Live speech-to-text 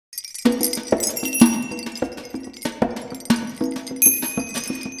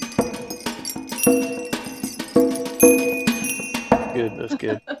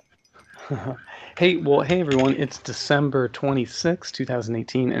good. Hey everyone, it's December 26,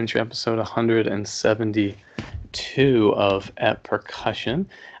 2018, and it's your episode 172 of At Percussion.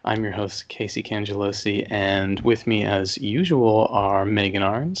 I'm your host, Casey Cangelosi, and with me, as usual, are Megan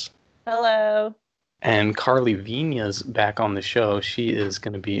Arns. Hello. And Karli Vigna's back on the show. She is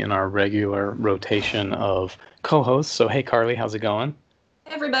going to be in our regular rotation of co-hosts. So, hey, Karli, how's it going?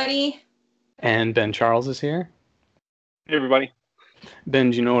 Hey, everybody. And Ben Charles is here. Hey, everybody. Ben,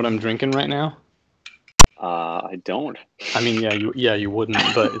 do you know what I'm drinking right now? I don't. I mean, you wouldn't,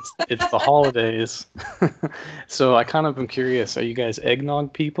 but it's the holidays. So I kind of am curious, are you guys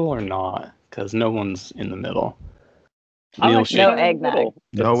eggnog people or not? Because no one's in the middle. No eggnog.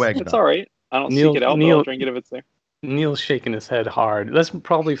 No eggnog. It's all right. I don't seek it out, but I'll drink it if it's there. Neil's shaking his head hard. That's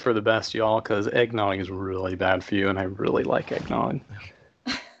probably for the best, y'all, because eggnog is really bad for you, and I really like eggnog.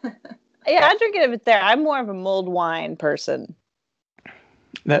 Yeah, I drink it if it's there. I'm more of a mulled wine person.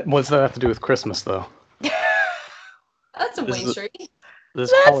 What's that have to do with Christmas, though? That's a Wayne Street.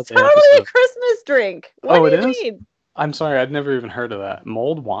 That's totally a Christmas drink. What do you mean? I'm sorry, I'd never even heard of that.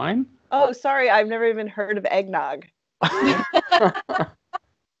 Mulled wine? Oh, sorry, I've never even heard of eggnog.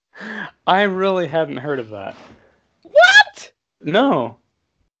 I really hadn't heard of that. What? No.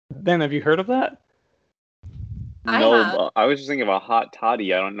 Ben, have you heard of that? No, I was just thinking of a hot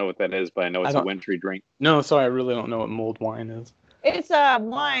toddy. I don't know what that is, but I know it's a wintry drink. No, sorry, I really don't know what mulled wine is. It's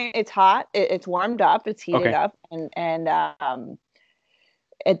wine. It's hot. It's warmed up. It's heated up, and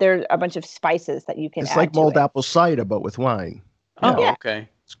there's a bunch of spices that you can. It's like mulled apple cider, but with wine. Oh, yeah. Okay.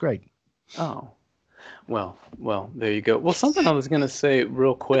 It's great. Oh, well, there you go. Well, something I was gonna say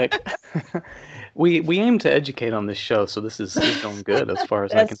real quick. We aim to educate on this show, so this is going good as far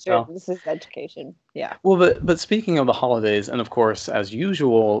as I can tell. This is education. Yeah. Well, but speaking of the holidays, and of course, as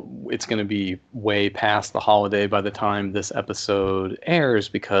usual, it's going to be way past the holiday by the time this episode airs,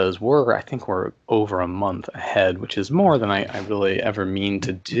 because I think we're over a month ahead, which is more than I really ever mean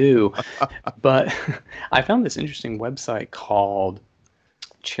to do. But I found this interesting website called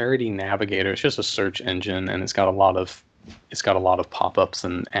Charity Navigator. It's just a search engine, and it's got a lot of pop-ups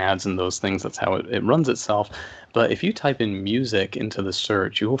and ads and those things. That's how it runs itself. But if you type in music into the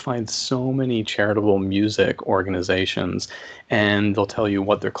search, you will find so many charitable music organizations, and they'll tell you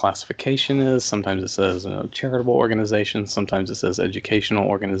what their classification is. Sometimes it says charitable organization. Sometimes it says educational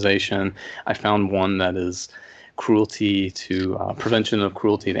organization. I found one that is prevention of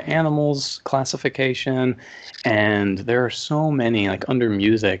cruelty to animals classification. And there are so many, like under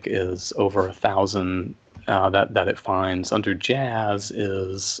music is over 1,000 that it finds. Under jazz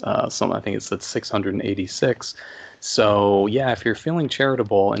is I think it's at 686. So yeah, if you're feeling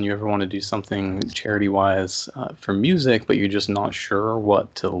charitable and you ever want to do something charity-wise for music, but you're just not sure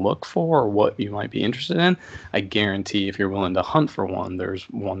what to look for or what you might be interested in, I guarantee if you're willing to hunt for one, there's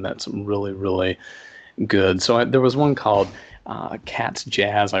one that's really, really good. So there was one called Cats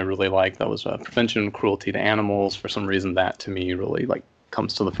Jazz I really liked. That was prevention of cruelty to animals. For some reason, that to me really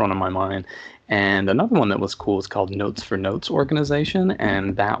comes to the front of my mind. And another one that was cool is called Notes for Notes Organization,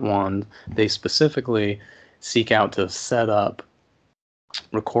 and that one, they specifically seek out to set up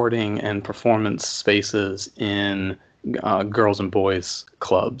recording and performance spaces in girls and boys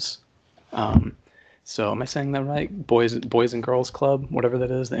clubs. So am I saying that right? Boys and Girls Club, whatever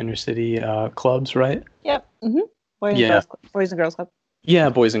that is, the inner city clubs, right? Yep. Mm-hmm. Boys and Girls Club. Yeah,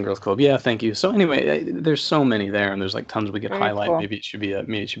 Boys and Girls Club. Yeah, thank you. So anyway, there's so many there, and there's tons we could highlight. Cool. Maybe it should be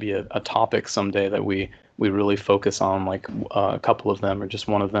a topic someday that we really focus on, like a couple of them or just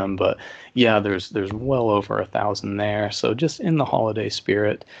one of them. But yeah, there's well over 1,000 there. So just in the holiday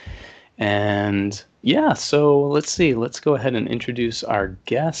spirit. And yeah, so let's see. Let's go ahead and introduce our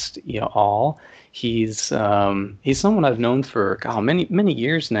guest, y'all. He's someone I've known for many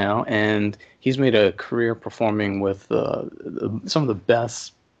years now, and he's made a career performing with some of the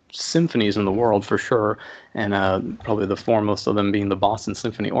best symphonies in the world for sure, and probably the foremost of them being the Boston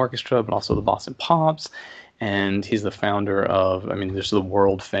Symphony Orchestra, but also the Boston Pops. And he's the founder of, there's the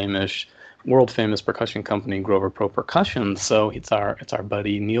world famous percussion company GroverPro Percussion. So it's our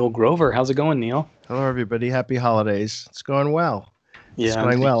buddy Neil Grover. How's it going, Neil? Hello, everybody. Happy holidays. It's going well. Yeah, it's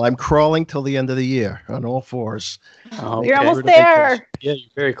going well. I'm crawling till the end of the year on all fours. Okay. You're almost there. Yeah, you're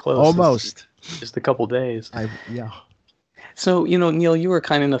very close. Almost. Just a couple days. Yeah. So, Neil, you were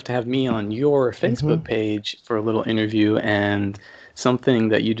kind enough to have me on your Facebook page for a little interview, and something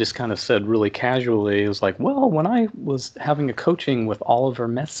that you just kind of said really casually was like, well, when I was having a coaching with Oliver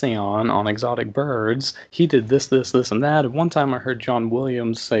Messiaen on exotic birds, he did this, this, this, and that. And one time I heard John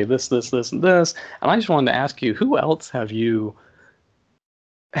Williams say this, this, this, and this. And I just wanted to ask you, who else have you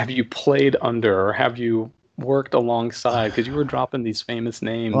played under, or worked alongside? Because you were dropping these famous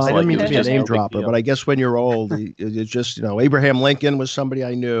names. Well, I like didn't mean it to was be a just name no big dropper, deal. but I guess when you're old, it's just, Abraham Lincoln was somebody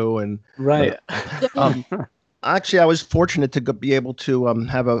I knew. And Right. actually, I was fortunate to be able to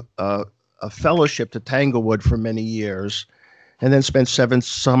have a fellowship to Tanglewood for many years, and then spent 7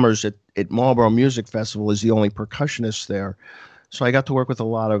 summers at Marlboro Music Festival as the only percussionist there. So I got to work with a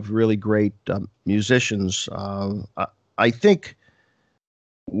lot of really great musicians. I think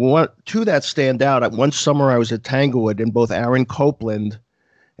two that stand out. One summer I was at Tanglewood, and both Aaron Copland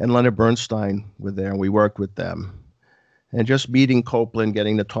and Leonard Bernstein were there, and we worked with them. And just meeting Copland,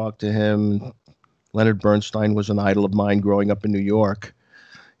 getting to talk to him. Leonard Bernstein was an idol of mine growing up in New York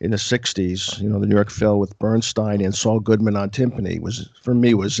in the 60s. The New York Phil with Bernstein and Saul Goodman on timpani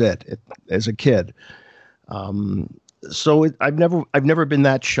was it as a kid. So I've never been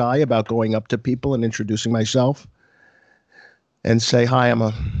that shy about going up to people and introducing myself and say, "Hi,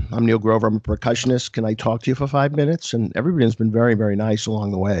 I'm Neil Grover. I'm a percussionist. Can I talk to you for 5 minutes?" And everybody's been very, very nice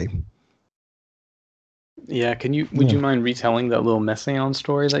along the way. Yeah, would you mind retelling that little Messiaen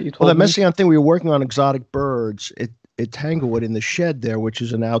story that you told Well, me? the Messiaen thing, we were working on exotic birds at Tanglewood in the shed there, which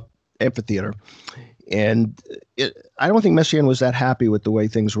is an amphitheater. And I don't think Messiaen was that happy with the way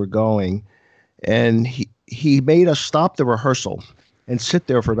things were going. And he made us stop the rehearsal and sit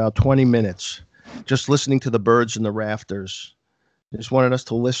there for about 20 minutes, just listening to the birds in the rafters. He just wanted us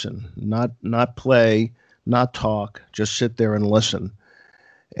to listen, not play, not talk, just sit there and listen.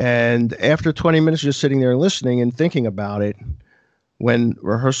 And after 20 minutes just sitting there listening and thinking about it, when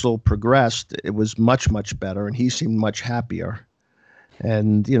rehearsal progressed, it was much, much better, and he seemed much happier.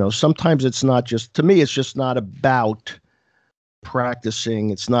 And, sometimes it's not just, to me, it's just not about practicing.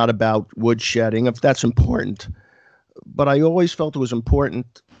 It's not about woodshedding, if that's important. But I always felt it was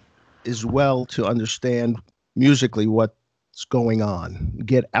important as well to understand musically what's going on,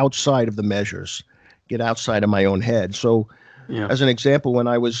 get outside of the measures, get outside of my own head. So, as an example, when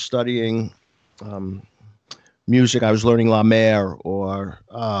I was studying music, I was learning La Mer or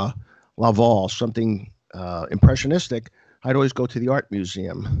La Valse, something impressionistic. I'd always go to the art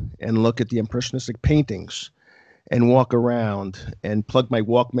museum and look at the impressionistic paintings and walk around and plug my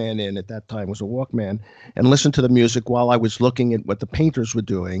Walkman in. At that time, it was a Walkman, and listen to the music while I was looking at what the painters were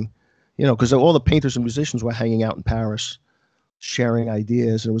doing. Because all the painters and musicians were hanging out in Paris, sharing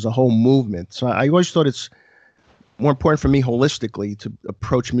ideas. And it was a whole movement. So I always thought it's more important for me holistically to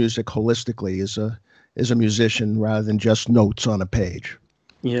approach music holistically as a musician rather than just notes on a page.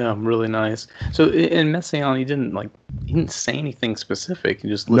 Yeah, really nice. So in Messiaen, he didn't say anything specific. He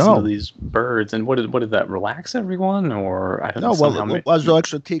just listened to these birds. And what did that relax everyone, or I don't know? Well, it was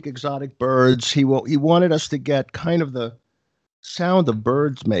exotic birds. He wanted us to get kind of the sound the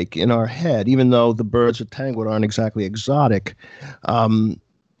birds make in our head, even though the birds at Tanglewood aren't exactly exotic.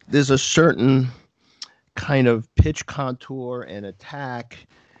 There's a certain kind of pitch contour and attack,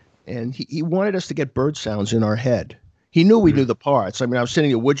 and he wanted us to get bird sounds in our head. He knew we knew the parts. I mean, I was sitting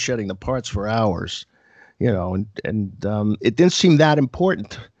here woodshedding the parts for hours, and it didn't seem that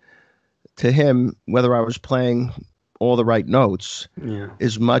important to him whether I was playing all the right notes,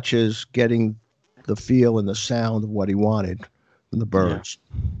 as much as getting the feel and the sound of what he wanted from the birds.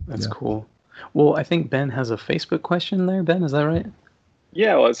 Yeah. That's cool. Well, I think Ben has a Facebook question there. Ben, is that right?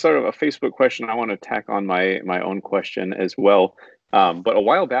 Yeah, well, it's sort of a Facebook question. I want to tack on my own question as well. But a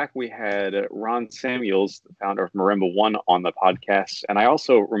while back, we had Ron Samuels, the founder of Marimba One, on the podcast. And I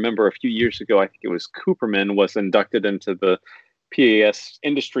also remember a few years ago, I think it was Cooperman was inducted into the PAS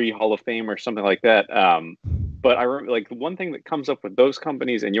Industry Hall of Fame or something like that. But I remember, one thing that comes up with those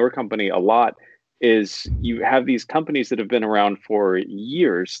companies and your company a lot is you have these companies that have been around for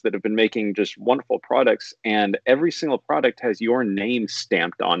years that have been making just wonderful products, and every single product has your name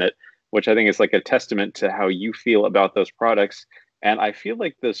stamped on it, which I think is like a testament to how you feel about those products. And I feel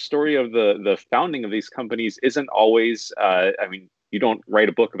like the story of the founding of these companies isn't always, you don't write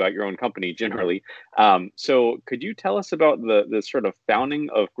a book about your own company generally. So could you tell us about the sort of founding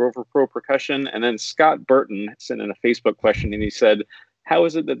of GroverPro Percussion? And then Scott Burton sent in a Facebook question, and he said, how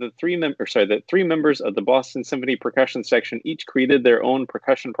is it that the three members of the Boston Symphony percussion section each created their own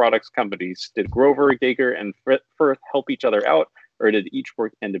percussion products companies? Did Grover, Gager, and Firth help each other out, or did each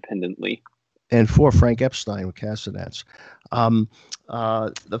work independently? And for Frank Epstein with castanets.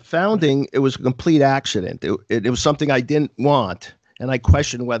 The founding, it was a complete accident. It was something I didn't want, and I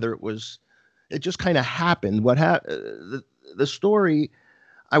questioned whether it just kind of happened. The story,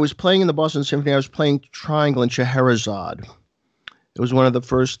 I was playing in the Boston Symphony. I was playing Triangle in Scheherazade. It was one of the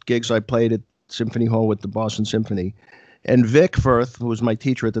first gigs I played at Symphony Hall with the Boston Symphony. And Vic Firth, who was my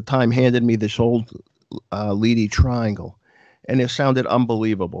teacher at the time, handed me this old Leedy Triangle. and it sounded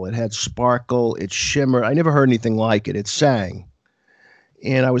unbelievable. It had sparkle, it shimmered. I never heard anything like it. It sang.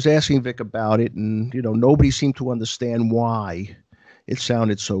 And I was asking Vic about it, and nobody seemed to understand why it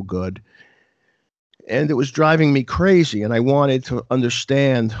sounded so good. And it was driving me crazy, and I wanted to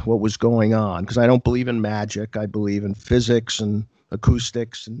understand what was going on, because I don't believe in magic. I believe in physics and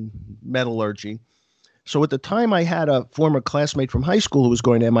acoustics and metallurgy. So at the time, I had a former classmate from high school who was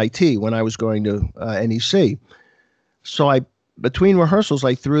going to MIT when I was going to NEC. So between rehearsals,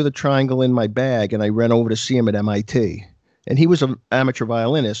 I threw the triangle in my bag, and I ran over to see him at MIT. And he was an amateur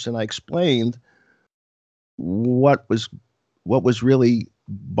violinist, and I explained what was really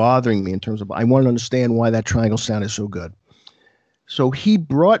bothering me in terms of I wanted to understand why that triangle sounded so good. So he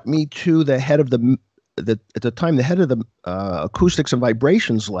brought me to the head of at the time, the head of the acoustics and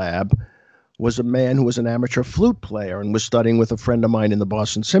vibrations lab was a man who was an amateur flute player and was studying with a friend of mine in the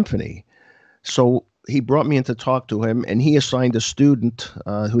Boston Symphony. So he brought me in to talk to him, and he assigned a student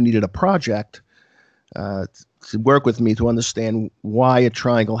who needed a project to work with me to understand why a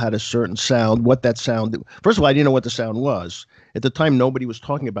triangle had a certain sound, what that sound. First of all, I didn't know what the sound was. At the time, nobody was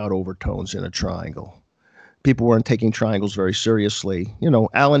talking about overtones in a triangle. People weren't taking triangles very seriously.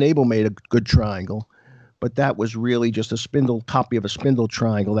 Alan Abel made a good triangle, but that was really just a copy of a spindle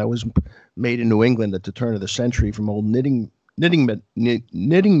triangle that was made in New England at the turn of the century from old knitting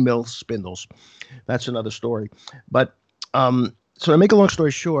mill spindles. That's another story. But so to make a long story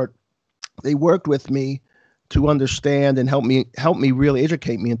short, they worked with me to understand and help me really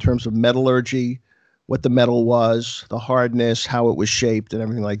educate me in terms of metallurgy, what the metal was, the hardness, how it was shaped, and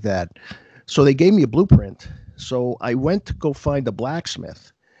everything like that. So they gave me a blueprint. So I went to go find a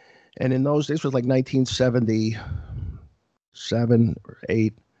blacksmith. And in those days, it was like 1977 or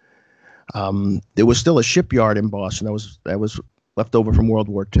 8. There was still a shipyard in Boston that was left over from World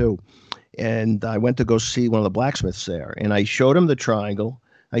War II. And I went to go see one of the blacksmiths there. And I showed him the triangle.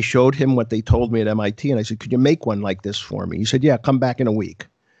 I showed him what they told me at MIT, and I said, could you make one like this for me? He said, yeah, come back in a week.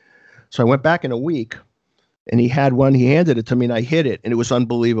 So I went back in a week, and he had one. He handed it to me, and I hit it, and it was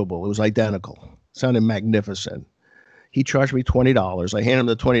unbelievable. It was identical. It sounded magnificent. He charged me $20. I handed him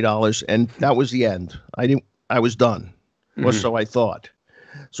the $20, and that was the end. I was done, or so I thought.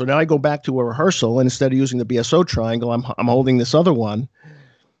 So now I go back to a rehearsal, and instead of using the BSO triangle, I'm holding this other one.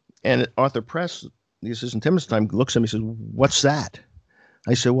 And Arthur Press, the assistant timbrist time, looks at me and says, what's that?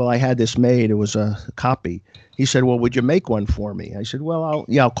 I said, well, I had this made. It was a copy. He said, well, would you make one for me? I said, well,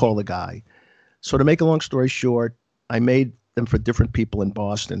 I'll call the guy. So to make a long story short, I made them for different people in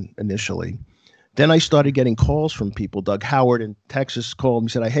Boston initially. Then I started getting calls from people. Doug Howard in Texas called me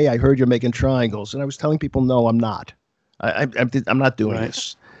and said, hey, I heard you're making triangles. And I was telling people, no, I'm not. I'm not doing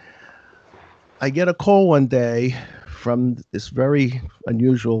this. I get a call one day from this very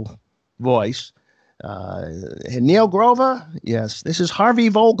unusual voice. Neil Grover? Yes. This is Harvey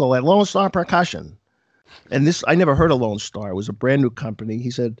Vogel at Lone Star Percussion. And this, I never heard of Lone Star. It was a brand new company. He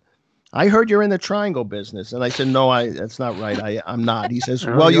said, I heard you're in the triangle business. And I said, no, that's not right. I'm not. He says,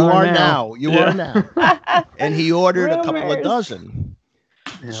 well, you are now. You are now. And he ordered a couple of dozen.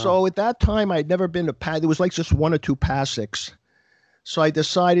 Yeah. So at that time, I'd never been to there was like just 1 or 2 PASICs. So I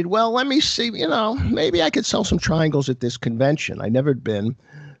decided, well, let me see, maybe I could sell some triangles at this convention. I'd never been.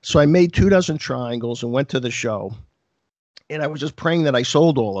 So I made 2 dozen triangles and went to the show. And I was just praying that I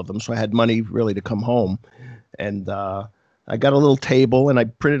sold all of them, so I had money really to come home. And I got a little table, and I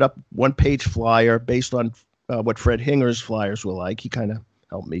printed up 1-page flyer based on what Fred Hinger's flyers were like. He kind of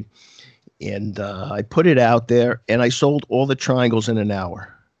helped me. And I put it out there, and I sold all the triangles in an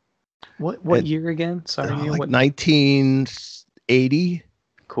hour. What year again? Sorry, Neil. Like 1980.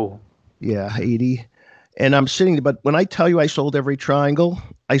 Cool. Yeah, 80. And I'm sitting there, but when I tell you I sold every triangle,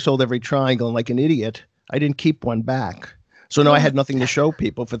 and like an idiot, I didn't keep one back. So now I had nothing to show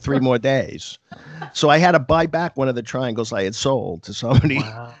people for 3 more days. So I had to buy back one of the triangles I had sold to somebody.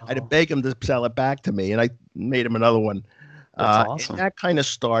 Wow. I had to beg him to sell it back to me, and I made him another one. That's awesome. And that kind of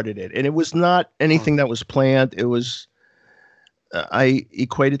started it. And it was not anything that was planned. It was, I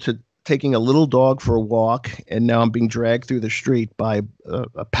equated to taking a little dog for a walk, and now I'm being dragged through the street by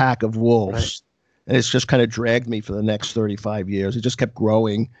a pack of wolves. Right. And it's just kind of dragged me for the next 35 years. It just kept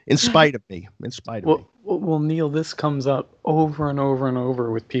growing in spite of me, Well, Neil, this comes up over and over and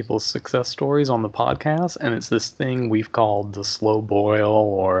over with people's success stories on the podcast. And it's this thing we've called the slow boil,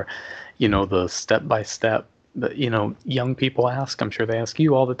 or, the step-by-step that, young people ask. I'm sure they ask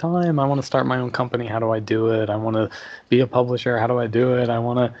you all the time. I want to start my own company. How do I do it? I want to be a publisher. How do I do it? I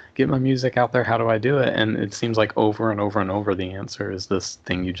want to get my music out there. How do I do it? And it seems like over and over and over, the answer is this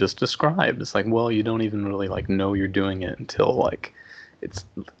thing you just described. It's like, well, you don't even really know you're doing it until it's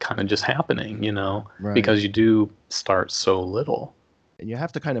kind of just happening, Right. because you do start so little. And you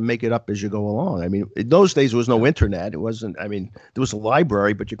have to kind of make it up as you go along. I mean, in those days, there was no internet. It wasn't, I mean, there was a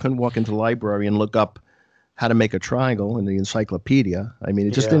library, but you couldn't walk into the library and look up how to make a triangle in the encyclopedia. I mean,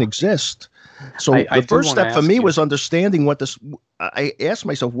 it just didn't exist. So I the do first wanna step for ask me you- was understanding what this, I asked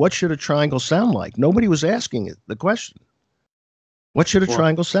myself, what should a triangle sound like? Nobody was asking it, the question. What should a Well,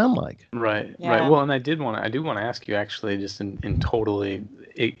 triangle sound like? Yeah. Right. Well, and I do want to ask you actually, just in totally,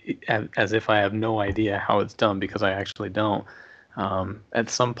 as if I have no idea how it's done, because I actually don't. At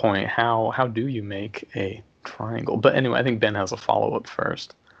some point, how do you make a triangle? But anyway, I think Ben has a follow-up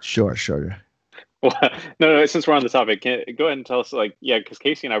first. Sure. Well, no. Since we're on the topic, go ahead and tell us, because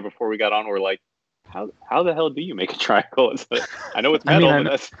Casey and I, before we got on, were like, how the hell do you make a triangle? I know it's metal, but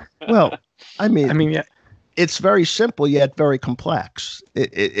that's Well, I mean, yeah. it's very simple yet very complex.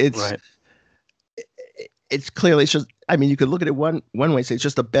 It's Right. It's clearly, it's just, I mean, you could look at it one way and say it's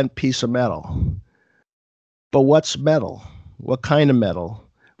just a bent piece of metal. But what's metal? What kind of metal?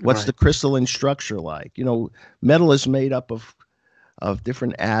 What's the crystalline structure like? Metal is made up of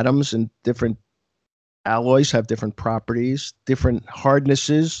different atoms, and different alloys have different properties, different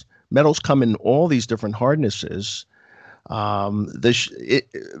hardnesses. Metals come in all these different hardnesses. Believe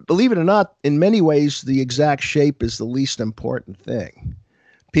it or not, in many ways, the exact shape is the least important thing.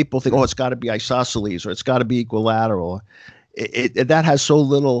 People think, it's got to be isosceles or it's got to be equilateral. That has so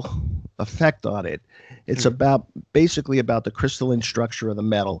little effect on it. It's basically about the crystalline structure of the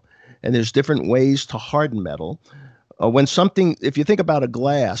metal. And there's different ways to harden metal. If you think about a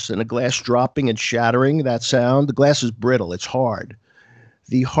glass and a glass dropping and shattering, that sound, the glass is brittle, it's hard.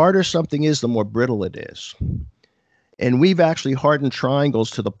 The harder something is, the more brittle it is. And we've actually hardened triangles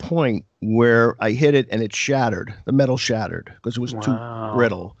to the point where I hit it and it shattered. The metal shattered because it was too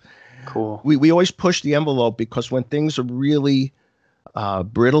brittle. Cool. We always push the envelope, because when things are really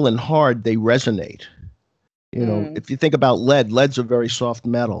brittle and hard, they resonate. If you think about lead's a very soft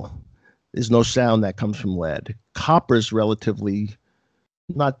metal. There's no sound that comes from lead. Copper's relatively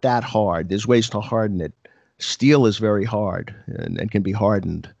not that hard. There's ways to harden it. Steel is very hard and can be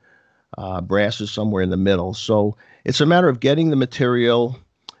hardened. Brass is somewhere in the middle. So it's a matter of getting the material,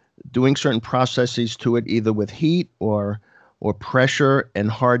 doing certain processes to it, either with heat or pressure, and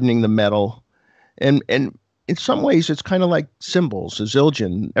hardening the metal. And in some ways, it's kind of like cymbals, a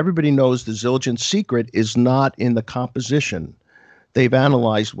Zildjian. Everybody knows the Zildjian secret is not in the composition. They've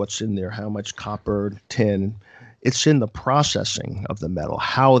analyzed what's in there, how much copper, tin. It's in the processing of the metal,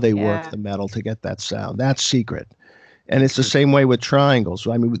 how they work the metal to get that sound. That's secret. And it's the same way with triangles.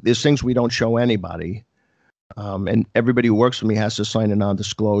 I mean, there's things we don't show anybody. And everybody who works for me has to sign a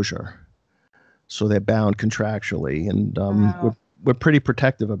non-disclosure. So they're bound contractually. And we're pretty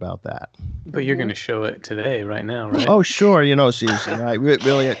protective about that. But you're going to show it today, right now, right? Oh, sure. Susan, I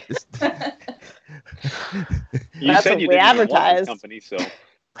really... You That's said what you we didn't want advertise. this company, so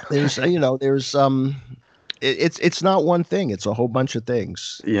it's not one thing. It's a whole bunch of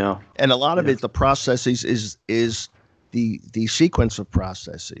things. Yeah. And a lot of it, the processes is the sequence of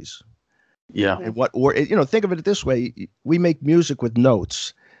processes. Yeah. And think of it this way. We make music with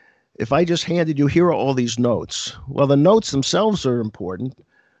notes. If I just handed you, here are all these notes. Well, the notes themselves are important,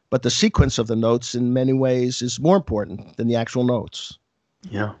 but the sequence of the notes in many ways is more important than the actual notes.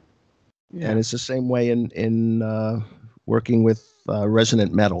 Yeah. And it's the same way in working with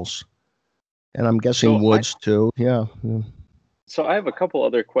resonant metals. And I'm guessing woods too. Yeah. So I have a couple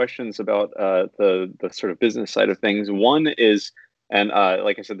other questions about the sort of business side of things. One is, and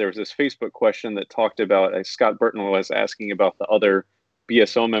like I said, there was this Facebook question that talked about, Scott Burton was asking about the other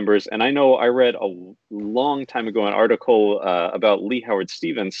BSO members. And I know I read a long time ago an article about Lee Howard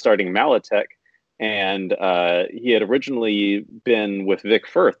Stevens starting Malletech. And he had originally been with Vic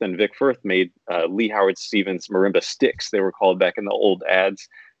Firth, and Vic Firth made Lee Howard Stevens marimba sticks. They were called back in the old ads.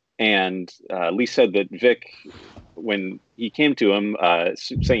 And Lee said that Vic, when he came to him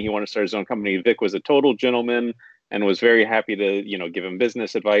saying he wanted to start his own company, Vic was a total gentleman and was very happy to, give him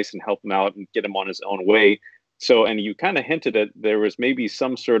business advice and help him out and get him on his own way. So, and you kind of hinted at there was maybe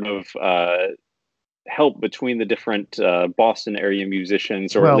some sort of help between the different Boston area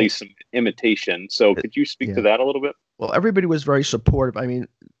musicians, or at least some imitation. So could you speak to that a little bit? Well, everybody was very supportive. I mean,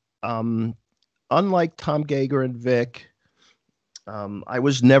 unlike Tom Gager and Vic, I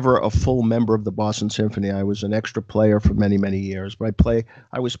was never a full member of the Boston Symphony. I was an extra player for many, many years, but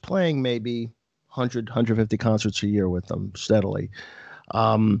I was playing maybe 100, 150 concerts a year with them steadily.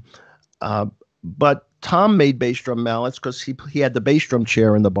 But Tom made bass drum mallets because he had the bass drum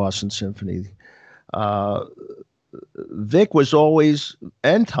chair in the Boston Symphony. Vic was always,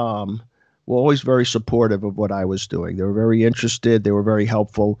 and Tom were always very supportive of what I was doing. They were very interested. They were very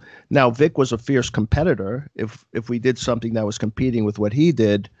helpful. Now, Vic was a fierce competitor. If we did something that was competing with what he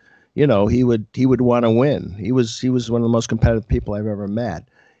did, he would want to win. He was one of the most competitive people I've ever met.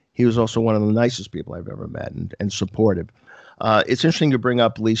 He was also one of the nicest people I've ever met, and supportive. It's interesting to bring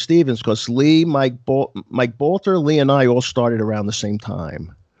up Lee Stevens, because Mike Bolter, Lee, and I all started around the same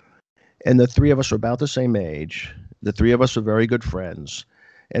time. And the three of us are about the same age. The three of us are very good friends.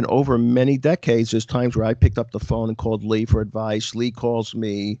 And over many decades, there's times where I picked up the phone and called Lee for advice. Lee calls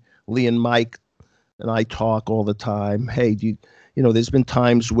me. Lee and Mike and I talk all the time. Hey, there's been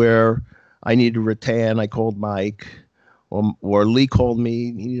times where I needed a rattan. I called Mike. Or Lee called me.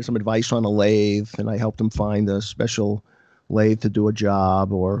 He needed some advice on a lathe, and I helped him find a special lathe to do a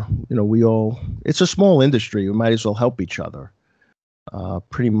job. Or, it's a small industry. We might as well help each other,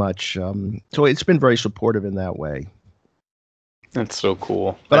 pretty much. So it's been very supportive in that way. That's so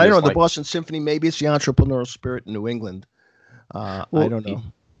cool. But I don't know, the Boston Symphony, maybe it's the entrepreneurial spirit in New England. I don't know.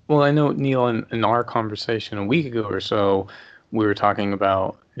 Well, I know, Neil, in our conversation a week ago or so, we were talking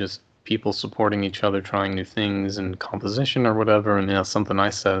about just people supporting each other, trying new things in composition or whatever. And something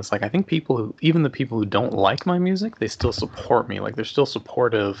I said, it's like, I think even the people who don't like my music, they still support me. Like, they're still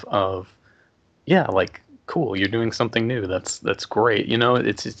supportive of, cool, you're doing something new. That's great.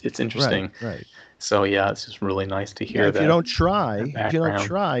 It's interesting. Right. So it's just really nice to hear that. If you don't try, the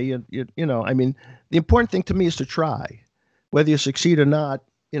important thing to me is to try, whether you succeed or not.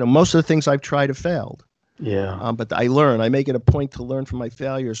 Most of the things I've tried have failed. Yeah. But I learn. I make it a point to learn from my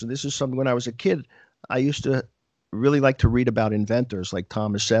failures. And this is something, when I was a kid, I used to really like to read about inventors like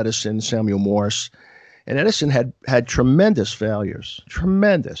Thomas Edison, Samuel Morse. And Edison had tremendous failures,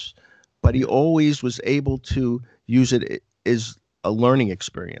 but he always was able to use it as a learning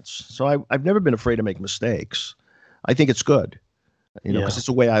experience. So I've never been afraid to make mistakes. I think it's good, because it's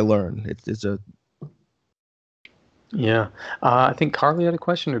the way I learn. Yeah. I think Karli had a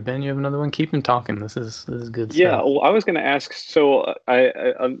question, or Ben, you have another one. Keep him talking. This is good Yeah, stuff. well, I was going to ask, so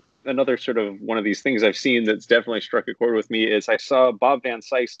another sort of one of these things I've seen that's definitely struck a chord with me is I saw Bob Van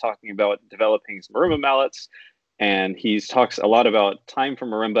Cise talking about developing his marimba mallets, and he talks a lot about time for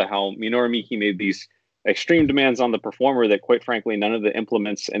marimba, how Minoru Miki made these extreme demands on the performer that, quite frankly, none of the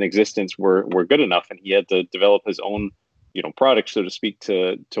implements in existence were good enough, and he had to develop his own product, so to speak,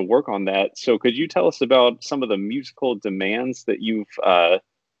 to work on that. So could you tell us about some of the musical demands that you've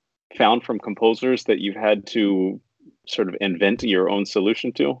found from composers that you've had to sort of invent your own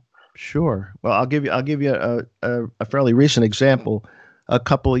solution to? Sure. Well, I'll give you a fairly recent example. A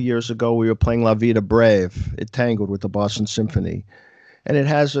couple of years ago, we were playing La Vida Breve. It tangled with the Boston Symphony. And it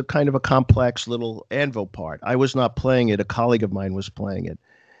has a kind of a complex little anvil part. I was not playing it. A colleague of mine was playing it.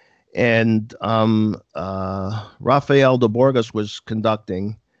 And Rafael de Borges was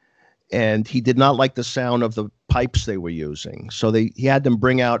conducting, and he did not like the sound of the pipes they were using. So he had them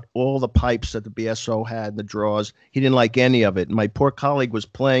bring out all the pipes that the BSO had, the draws. He didn't like any of it. And my poor colleague was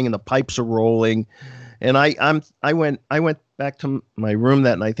playing, and the pipes are rolling. And I went back to my room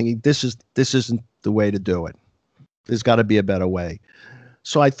that night thinking, this isn't the way to do it. There's got to be a better way.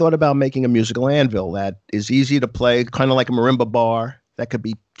 So I thought about making a musical anvil that is easy to play, kind of like a marimba bar, that could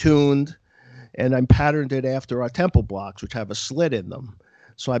be tuned. And I patterned it after our temple blocks, which have a slit in them.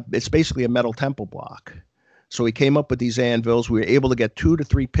 So it's basically a metal temple block. So we came up with these anvils. We were able to get 2 to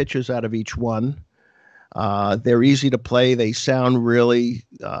 3 pitches out of each one. They're easy to play. They sound really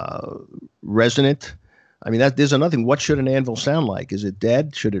resonant. I mean, there's another thing. What should an anvil sound like? Is it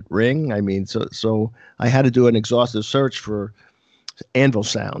dead? Should it ring? I mean, so I had to do an exhaustive search for anvil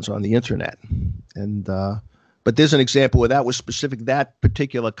sounds on the internet. And but there's an example where that was specific. That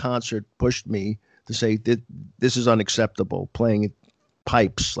particular concert pushed me to say this is unacceptable. Playing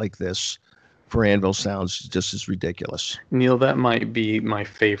pipes like this for anvil sounds just is ridiculous. Neil, that might be my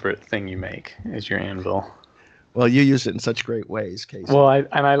favorite thing you make, is your anvil. Well, you use it in such great ways, Casey. Well,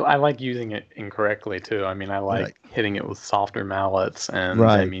 I like using it incorrectly too. I mean, I like hitting it with softer mallets, and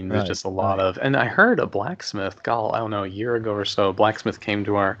I mean, there's just a lot of. And I heard a blacksmith, I don't know, a year ago or so, a blacksmith came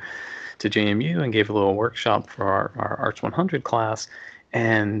to JMU and gave a little workshop for our Arch 100 class,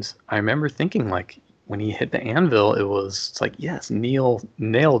 and I remember thinking, like, when he hit the anvil, it's like, yes, Neil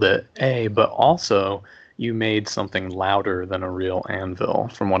nailed it, but also you made something louder than a real anvil,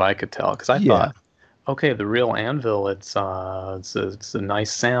 from what I could tell, because I thought, okay, the real anvil, it's a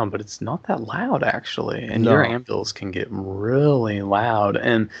nice sound, but it's not that loud, actually. And your anvils can get really loud.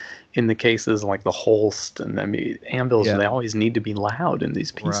 And in the cases like the Holst, and I mean, anvils, they always need to be loud in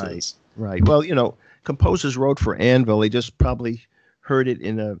these pieces. Right. Well, composers wrote for anvil. They just probably heard it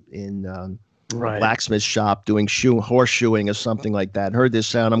in Right. blacksmith shop doing horseshoeing or something like that. Heard this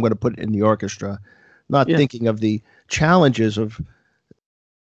sound, I'm going to put it in the orchestra, not Yeah. thinking of the challenges of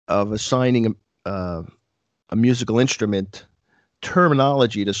assigning a musical instrument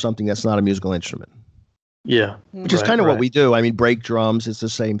terminology to something that's not a musical instrument, Yeah. which is kind of what we do. I mean, break drums, it's the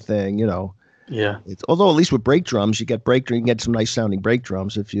same thing, you know. Yeah. Although at least with break drums, you can get some nice sounding break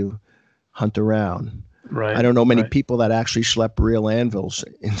drums if you hunt around. Right. I don't know many people that actually schlep real anvils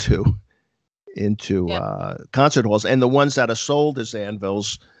into concert halls, and the ones that are sold as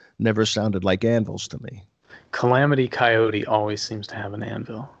anvils never sounded like anvils to me. Calamity Coyote always seems to have an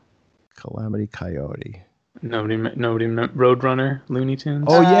anvil. Calamity Coyote. Nobody, Roadrunner, Looney Tunes.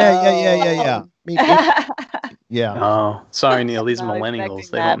 Oh yeah. Yeah. Oh, sorry, Neil. These Not millennials,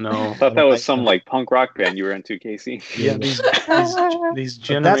 expecting they that. don't know. I thought that was some like punk rock band you were into, Casey. Yeah, these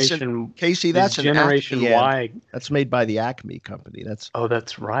generation Casey, that's an Generation Acme Y. That's made by the Acme company. That's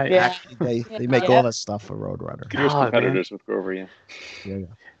right. Yeah. actually they make all that stuff for Roadrunner. Fierce God, competitors with Grover, yeah. Yeah.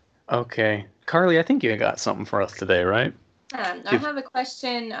 Okay, Karli, I think you got something for us today, right? I have a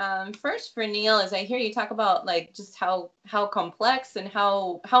question first for Neil. As I hear you talk about like just how complex and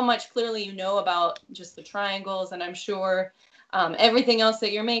how much clearly you know about just the triangles, and I'm sure everything else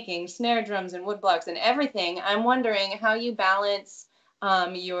that you're making, snare drums and woodblocks and everything. I'm wondering how you balance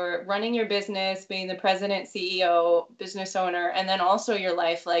your running your business, being the president, CEO, business owner, and then also your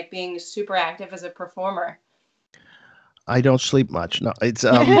life, like being super active as a performer. I don't sleep much. No, it's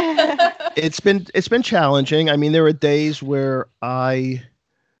it's been challenging. I mean, there are days where I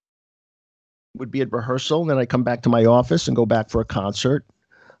would be at rehearsal, and then I come back to my office and go back for a concert.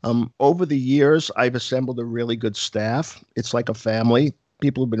 Over the years, I've assembled a really good staff. It's like a family.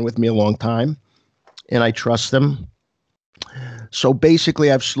 People have been with me a long time, and I trust them. So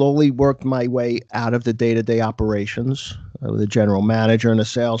basically, I've slowly worked my way out of the day-to-day operations with a general manager and a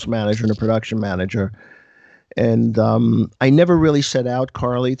sales manager and a production manager. And I never really set out,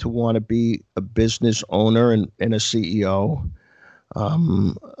 Karli, to want to be a business owner and a CEO.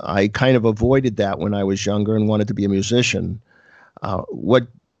 I kind of avoided that when I was younger and wanted to be a musician. What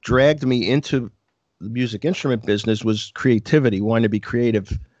dragged me into the music instrument business was creativity, wanting to be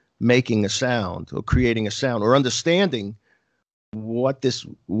creative, making a sound or creating a sound or understanding what is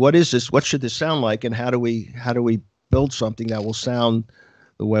this, what should this sound like, and how do we build something that will sound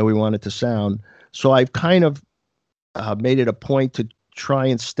the way we want it to sound. So I've kind of made it a point to try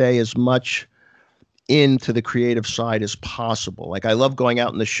and stay as much into the creative side as possible. Like I love going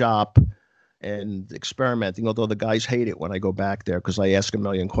out in the shop and experimenting, although the guys hate it when I go back there because I ask a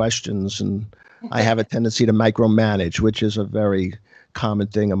million questions and I have a tendency to micromanage, which is a very common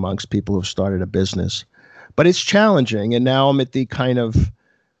thing amongst people who've started a business. But it's challenging, and now I'm at the kind of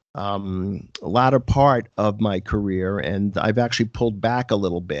latter part of my career, and I've actually pulled back a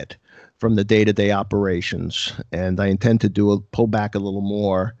little bit from the day-to-day operations, and I intend to pull back a little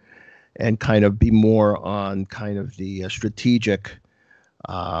more and kind of be more on kind of the strategic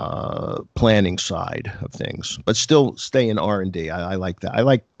planning side of things, but still stay in R&D. I like that. I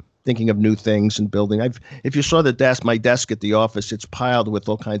like thinking of new things and building. If you saw my desk at the office, it's piled with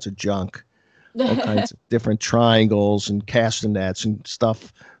all kinds of junk, all kinds of different triangles and castanets and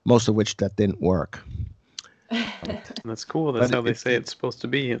stuff, most of which that didn't work. That's cool. That's how they say it's supposed to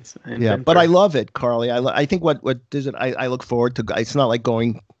be. It's but I love it, Karli. I think what does it? I look forward to. It's not like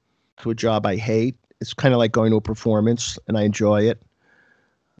going to a job I hate. It's kind of like going to a performance, and I enjoy it.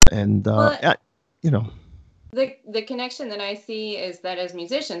 And the connection that I see is that as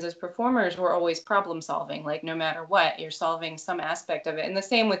musicians, as performers, we're always problem solving. Like no matter what, you're solving some aspect of it. And the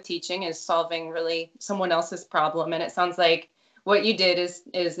same with teaching is solving really someone else's problem. And it sounds like what you did is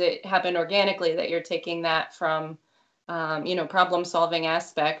it happened organically, that you're taking that from, problem solving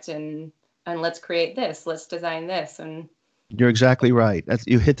aspect and let's create this, let's design this. And you're exactly right.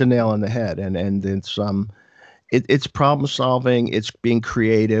 You hit the nail on the head. And it's problem solving. It's being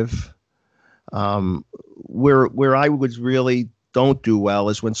creative. Where I would really don't do well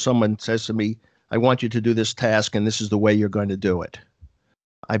is when someone says to me, I want you to do this task and this is the way you're going to do it.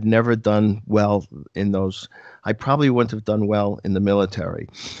 I've never done well in those. I probably wouldn't have done well in the military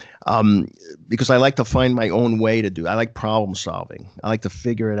because I like to find my own way to do. I like problem solving. I like to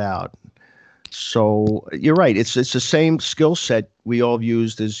figure it out. So you're right. It's the same skill set we all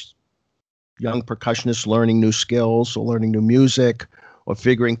used as young percussionists learning new skills or learning new music or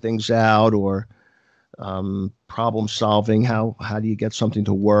figuring things out or problem solving. How do you get something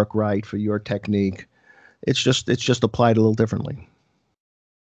to work right for your technique? It's just applied a little differently.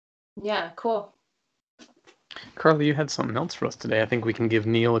 Yeah, cool. Karli, you had something else for us today. I think we can give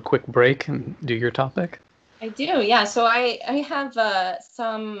Neil a quick break and do your topic. I do, yeah. So I have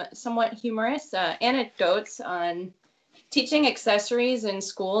some somewhat humorous anecdotes on teaching accessories in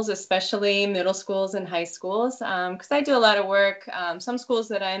schools, especially middle schools and high schools, because I do a lot of work. Some schools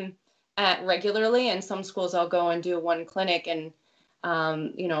that I'm at regularly, and some schools I'll go and do one clinic, and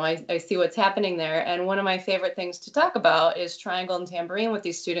I see what's happening there. And one of my favorite things to talk about is triangle and tambourine with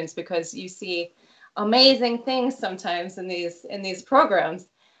these students, because you see amazing things sometimes in these programs.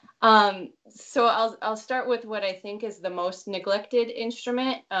 So I'll start with what I think is the most neglected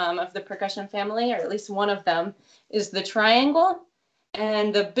instrument of the percussion family, or at least one of them, is the triangle.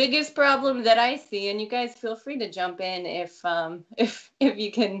 And the biggest problem that I see, and you guys feel free to jump in if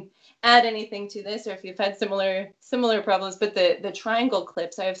you can add anything to this, or if you've had similar problems, but the triangle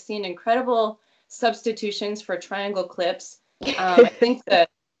clips, I have seen incredible substitutions for triangle clips. I think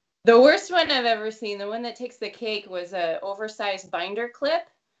the worst one I've ever seen, the one that takes the cake, was a oversized binder clip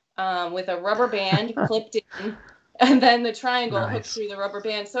with a rubber band clipped in, and then the triangle hooked through the rubber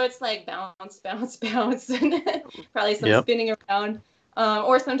band. So it's like bounce, bounce, bounce, and probably some spinning around.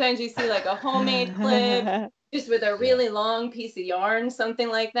 Or sometimes you see like a homemade clip just with a really long piece of yarn, something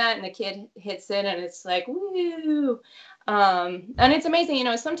like that, and the kid hits it and it's like, woo. And it's amazing,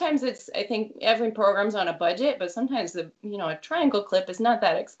 sometimes I think every program's on a budget, but sometimes a triangle clip is not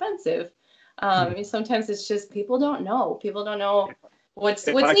that expensive. Sometimes it's just people don't know what's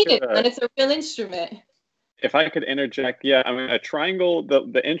needed, and it's a real instrument. If I could interject, yeah, I mean, a triangle,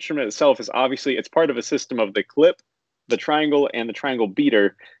 the instrument itself is obviously, it's part of a system of the clip, the triangle, and the triangle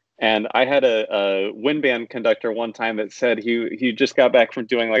beater. And I had a wind band conductor one time that said he just got back from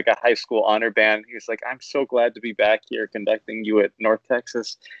doing like a high school honor band. He was like, I'm so glad to be back here conducting you at North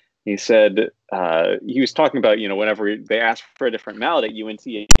Texas. He said, he was talking about, whenever they ask for a different mallet at UNT,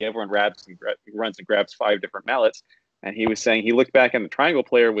 everyone runs and grabs 5 different mallets. And he was saying he looked back and the triangle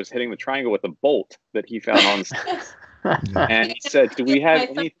player was hitting the triangle with a bolt that he found on the sticks. And he said, do we have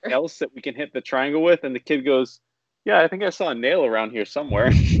anything else that we can hit the triangle with? And the kid goes, yeah, I think I saw a nail around here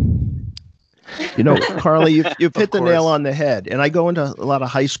somewhere. Karli, you've hit the nail on the head. And I go into a lot of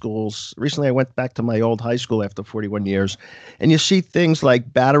high schools. Recently, I went back to my old high school after 41 years. And you see things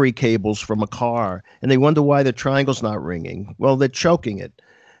like battery cables from a car. And they wonder why the triangle's not ringing. Well, they're choking it.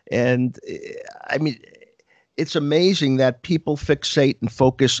 And I mean, it's amazing that people fixate and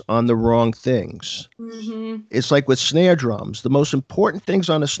focus on the wrong things. Mm-hmm. It's like with snare drums. The most important things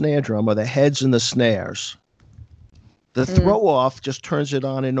on a snare drum are the heads and the snares. The throw off just turns it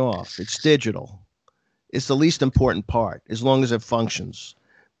on and off. It's digital. It's the least important part, as long as it functions.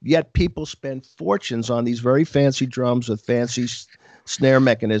 Yet people spend fortunes on these very fancy drums with fancy snare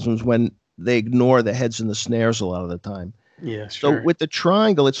mechanisms when they ignore the heads and the snares a lot of the time. Yeah, sure. So with the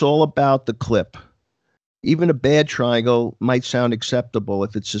triangle, it's all about the clip. Even a bad triangle might sound acceptable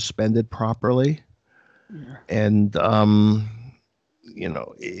if it's suspended properly. Yeah. And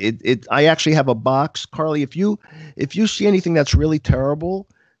I actually have a box. Karli, if you see anything that's really terrible,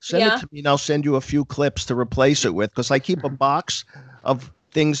 send it to me and I'll send you a few clips to replace it with, because I keep a box of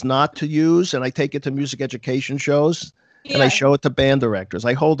things not to use, and I take it to music education shows and I show it to band directors.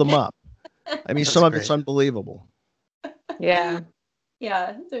 I hold them up. I mean, some of it's unbelievable. Yeah.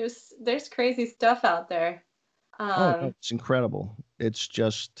 Yeah, there's crazy stuff out there. It's incredible. It's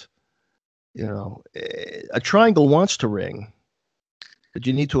just, a triangle wants to ring, but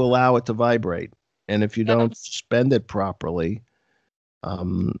you need to allow it to vibrate. And if you don't suspend it properly, I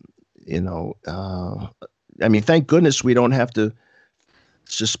mean, thank goodness we don't have to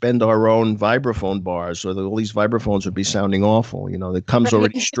suspend our own vibraphone bars, or all these vibraphones would be sounding awful. It comes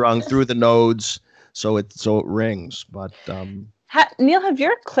already strung through the nodes, so it rings. But Neil, have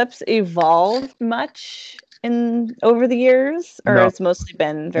your clips evolved much over the years, or it's mostly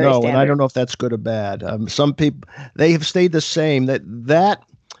been very standard? And I don't know if that's good or bad. Some people, they have stayed the same. The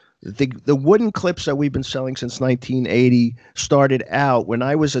wooden clips that we've been selling since 1980 started out when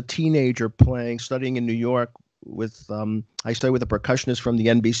I was a teenager studying in New York with I studied with a percussionist from the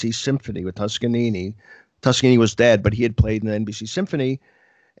NBC Symphony with Toscanini. Toscanini was dead, but he had played in the NBC Symphony.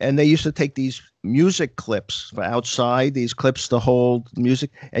 And they used to take these music clips for outside, these clips to hold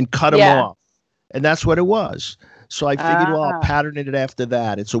music, and cut them off. And that's what it was. So I figured, I'll pattern it after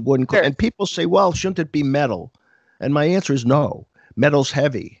that. It's a wooden clip. Sure. And people say, well, shouldn't it be metal? And my answer is no. Metal's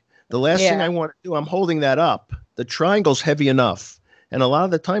heavy. The last thing I want to do, I'm holding that up. The triangle's heavy enough. And a lot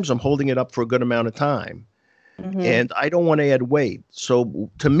of the times I'm holding it up for a good amount of time. Mm-hmm. And I don't want to add weight.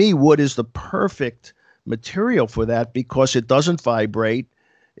 So to me, wood is the perfect material for that, because it doesn't vibrate.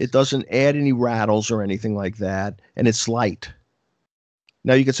 It doesn't add any rattles or anything like that. And it's light.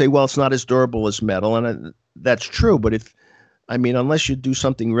 Now you could say, well, it's not as durable as metal. And that's true. But if I mean, unless you do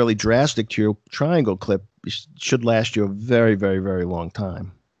something really drastic to your triangle clip, it should last you a very, very, very long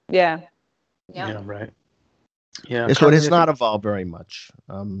time. Yeah. Yeah, right. Yeah. So it has not evolved very much.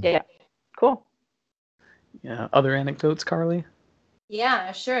 Yeah. Cool. Yeah. Other anecdotes, Karli?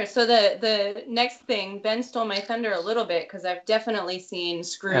 Yeah, sure. So the next thing, Ben stole my thunder a little bit because I've definitely seen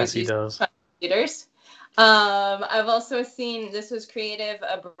screws As he used does. for computers. I've also seen, this was creative,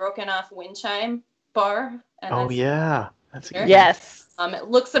 a broken off wind chime bar. And Oh yeah, that's here. Yes. It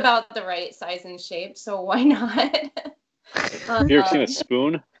looks about the right size and shape, so why not? Have you ever seen a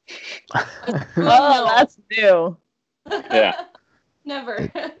spoon? Oh, that's new. Yeah.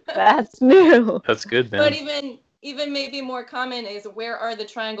 Never. That's new. That's good, Ben. But even maybe more common is, where are the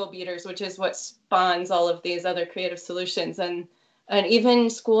triangle beaters, which is what spawns all of these other creative solutions. And even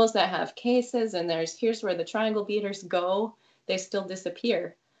schools that have cases and here's where the triangle beaters go, they still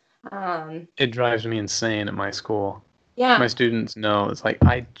disappear. It drives me insane at my school. Yeah. My students know, it's like,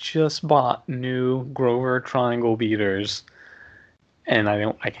 I just bought new Grover triangle beaters and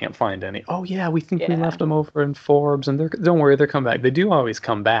I can't find any. Oh yeah, we think we left them over in Forbes, and don't worry, they're coming back. They do always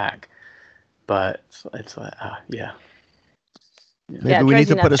come back, but it's yeah. Maybe we need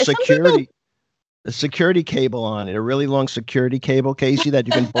to put a security cable on it, a really long security cable, Casey, that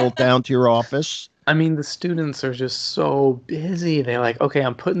you can bolt down to your office. I mean, the students are just so busy. They're like, okay,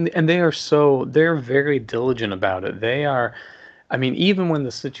 and they're very diligent about it. They are, I mean, even when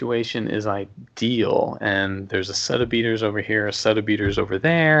the situation is ideal and there's a set of beaters over here, a set of beaters over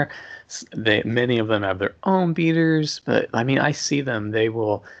there, many of them have their own beaters, but I mean, I see them, they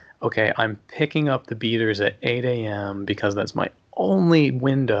will, okay, I'm picking up the beaters at 8 a.m. because that's my only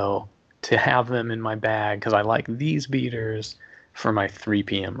window to have them in my bag because I like these beaters for my 3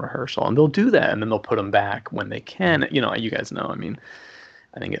 p.m. rehearsal. And they'll do that, and then they'll put them back when they can. You know, you guys know, I mean,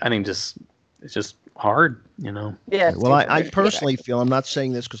 I think it's just hard, you know. Yeah. Well, I personally feel, I'm not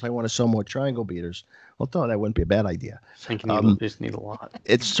saying this because I want to sell more triangle beaters, although that wouldn't be a bad idea. I think you just need a lot.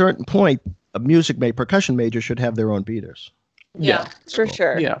 At a certain point, a percussion major should have their own beaters. Yeah, for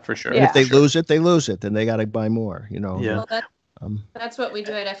sure. Yeah, for sure. And if they lose it, they lose it. Then they got to buy more, you know. Yeah. Well, that's what we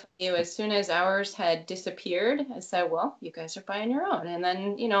do at FIU. As soon as ours had disappeared, I said, well, you guys are buying your own. And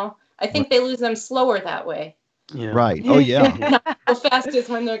then, you know, I think they lose them slower that way. Yeah. Right. Oh yeah. Not so fast as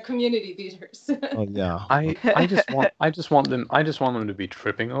when they're community beaters. Oh yeah. I just want them to be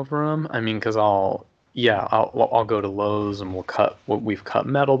tripping over them. I mean, because I'll go to Lowe's and we've cut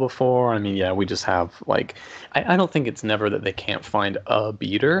metal before. I mean, yeah, we just have I don't think it's never that they can't find a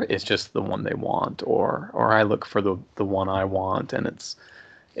beater. It's just the one they want, or I look for the one I want, and it's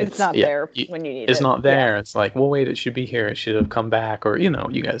not there when you need it. It's not there. Yeah. It's like, well, wait, it should be here. It should have come back, or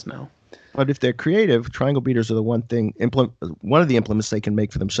you guys know. But if they're creative, triangle beaters are the one of the implements they can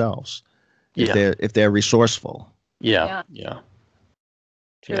make for themselves. If they're resourceful. Yeah.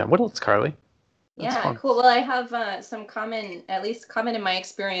 What else, Karli? Yeah, cool. Well, I have some common in my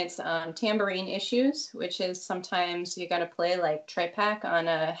experience, tambourine issues, which is sometimes you got to play like tripack on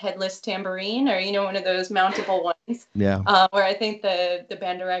a headless tambourine, or one of those mountable ones. Yeah. Where I think the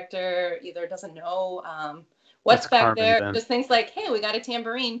band director either doesn't know what's back there, just thinks like, hey, we got a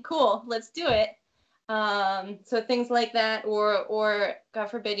tambourine, cool, let's do it. So things like that, or God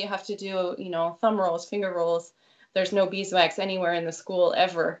forbid you have to do thumb rolls, finger rolls. There's no beeswax anywhere in the school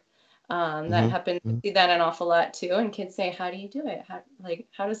ever. That happens to see that an awful lot too. And kids say, how do you do it?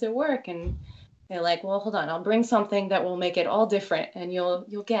 How does it work? And they're like, well, hold on, I'll bring something that will make it all different and you'll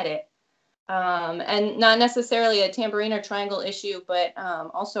get it. And not necessarily a tambourine or triangle issue, but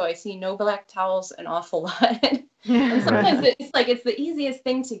also I see no black towels an awful lot. And sometimes it's the easiest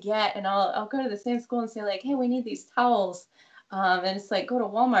thing to get. And I'll go to the same school and say like, hey, we need these towels. And it's like, go to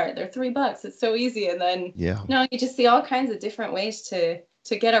Walmart, they're $3. It's so easy. And then, you just see all kinds of different ways to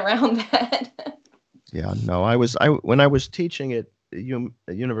get around that. Yeah, no, when I was teaching at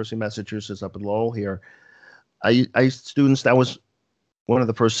University of Massachusetts up in Lowell here, students, that was one of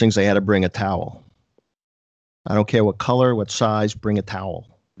the first things they had to bring a towel. I don't care what color, what size, bring a towel.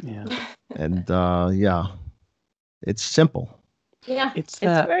 Yeah. And it's simple. Yeah, it's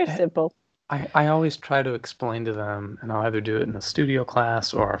very simple. I always try to explain to them, and I'll either do it in a studio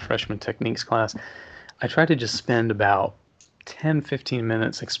class or a freshman techniques class. I try to just spend about 10-15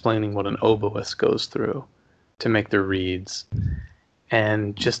 minutes explaining what an oboist goes through to make their reeds,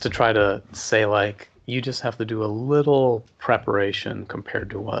 and just to try to say like, you just have to do a little preparation compared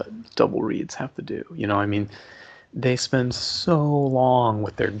to what double reeds have to do. I mean, they spend so long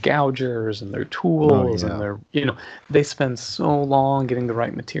with their gougers and their tools and their, they spend so long getting the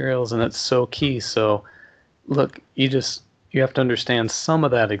right materials, and it's so key. So look, you have to understand some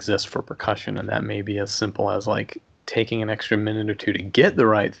of that exists for percussion, and that may be as simple as like taking an extra minute or two to get the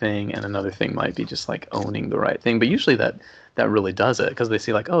right thing, and another thing might be just like owning the right thing. But usually that really does it, because they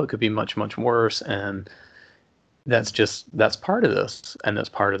see like, oh, it could be much, much worse, and that's part of this, and that's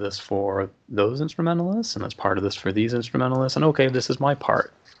part of this for those instrumentalists, and that's part of this for these instrumentalists, and okay, this is my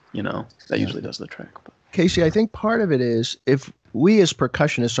part. That usually does the trick. But. Casey, I think part of it is if we as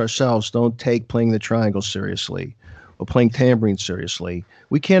percussionists ourselves don't take playing the triangle seriously or playing tambourine seriously,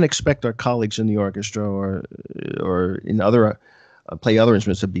 we can't expect our colleagues in the orchestra or in other play other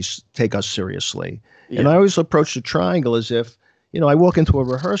instruments to take us seriously. Yeah. And I always approach the triangle as if, I walk into a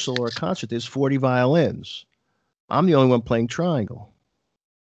rehearsal or a concert, there's 40 violins. I'm the only one playing triangle.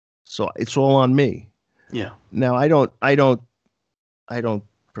 So it's all on me. Yeah. Now I don't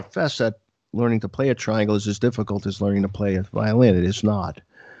profess that learning to play a triangle is as difficult as learning to play a violin. It is not.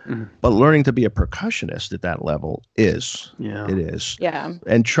 Mm-hmm. But learning to be a percussionist at that level is. Yeah. It is. Yeah.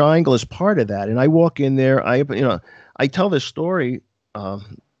 And triangle is part of that. And I walk in there, I tell this story,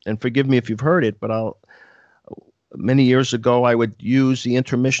 and forgive me if you've heard it, but many years ago, I would use the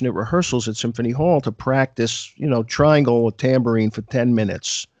intermission at rehearsals at Symphony Hall to practice, triangle with tambourine for 10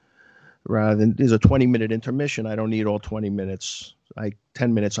 minutes. Rather than there's a 20-minute intermission, I don't need all 20 minutes.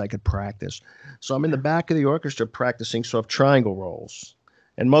 10 minutes I could practice. So I'm in the back of the orchestra practicing soft triangle rolls.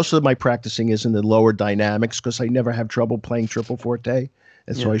 And most of my practicing is in the lower dynamics because I never have trouble playing triple forte.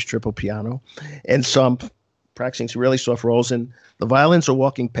 It's always triple piano. And so I'm practicing some really soft rolls, and the violins are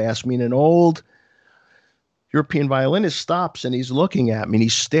walking past me, and an old European violinist stops, and he's looking at me, and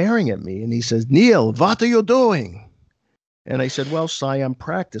he's staring at me, and he says, "Neil, what are you doing?" And I said, "Well, Si, I'm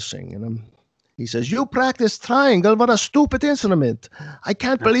practicing." And he says, "You practice triangle? What a stupid instrument. I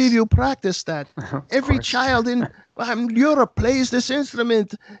can't believe you practice that. Every child in Europe plays this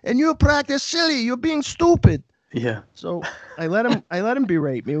instrument, and you practice silly. You're being stupid." Yeah. So I let him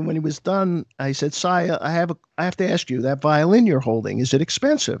berate me. And when he was done, I said, "Si, I have to ask you, that violin you're holding, is it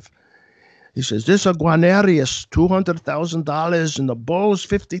expensive?" He says, "This is a Guarnerius, $200,000, and the bow's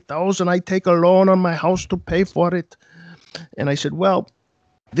 $50,000. I take a loan on my house to pay for it." And I said, "Well,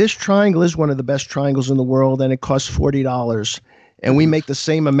 this triangle is one of the best triangles in the world, and it costs $40. And we make the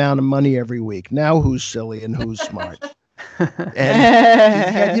same amount of money every week. Now who's silly and who's smart?"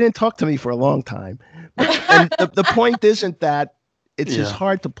 And he didn't talk to me for a long time. And the point isn't that it's as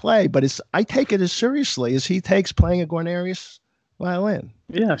hard to play, but I take it as seriously as he takes playing a Guarnerius violin.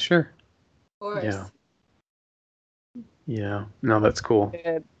 Yeah, sure. Of course. Yeah. Yeah. No, that's cool.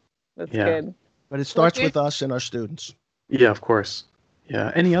 Good. That's good. But it starts with us and our students. Yeah, of course.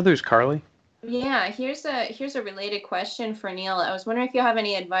 Yeah. Any others, Karli? Yeah, here's a related question for Neil. I was wondering if you have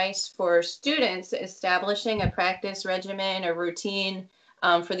any advice for students establishing a practice regimen or routine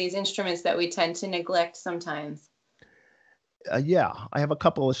for these instruments that we tend to neglect sometimes. Yeah, I have a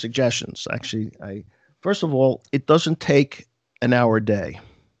couple of suggestions. Actually, first of all, it doesn't take an hour a day.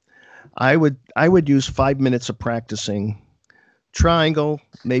 I would use 5 minutes of practicing triangle,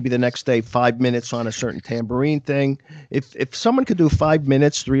 maybe the next day 5 minutes on a certain tambourine thing. If someone could do 5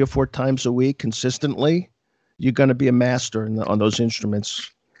 minutes 3 or 4 times a week consistently, you're going to be a master on those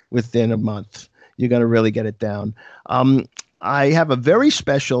instruments within a month. You're going to really get it down. I have a very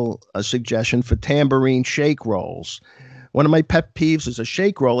special suggestion for tambourine shake rolls. One of my pet peeves is a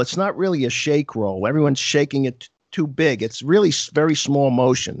shake roll. It's not really a shake roll. Everyone's shaking it too big. It's really very small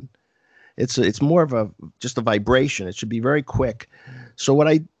motion. It's more of just a vibration. It should be very quick. So what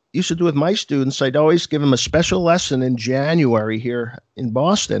I used to do with my students, I'd always give them a special lesson in January here in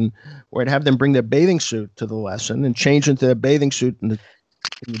Boston, where I'd have them bring their bathing suit to the lesson and change into their bathing suit in the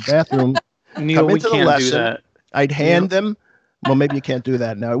bathroom. Neil, we can't do that. I'd hand them. Well, maybe you can't do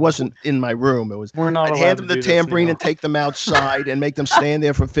that now. It wasn't in my room. I'd hand them the tambourine and take them outside and make them stand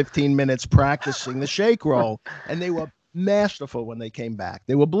there for 15 minutes practicing the shake roll. And they were masterful when they came back.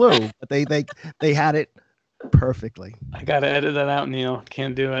 They were blue, but they had it perfectly. I gotta edit that out, Neil.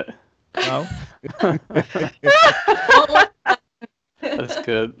 Can't do it. No. That's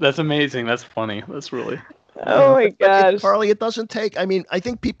good. That's amazing. That's funny. That's really. Oh my gosh, Karli! It doesn't take. I mean, I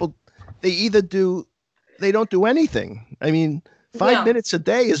think people they don't do anything. I mean, 5 minutes a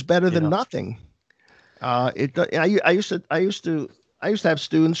day is better than nothing. I used to have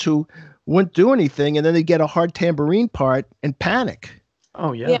students who wouldn't do anything, and then they get a hard tambourine part and panic.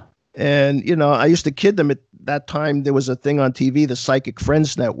 Oh yeah. And I used to kid them. At that time, there was a thing on TV, the Psychic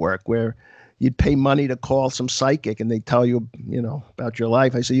Friends Network, where you'd pay money to call some psychic, and they tell you, about your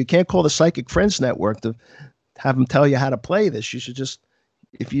life. I said, you can't call the Psychic Friends Network to have them tell you how to play this. You should just,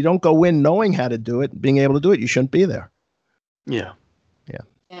 if you don't go in knowing how to do it, being able to do it, you shouldn't be there. Yeah.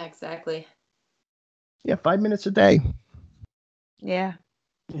 Yeah, exactly. Yeah, 5 minutes a day. Yeah.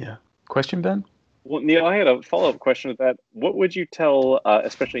 Yeah. Question, Ben? Well, Neil, I had a follow-up question with that. What would you tell,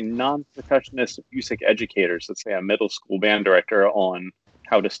 especially non-percussionist music educators, let's say a middle school band director, on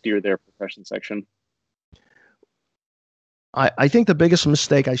how to steer their percussion section? I think the biggest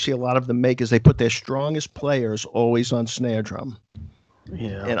mistake I see a lot of them make is they put their strongest players always on snare drum.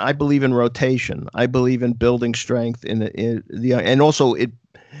 Yeah. And I believe in rotation. I believe in building strength and also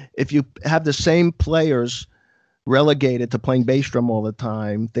if you have the same players relegated to playing bass drum all the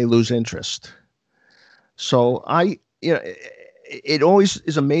time, they lose interest. So it always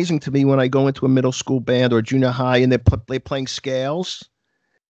is amazing to me when I go into a middle school band or junior high and they're playing scales,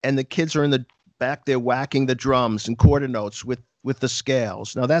 and the kids are in the back there whacking the drums and quarter notes with the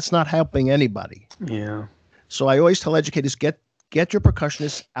scales. Now that's not helping anybody. Yeah. So I always tell educators, get your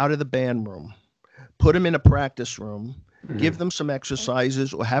percussionists out of the band room, put them in a practice room, give them some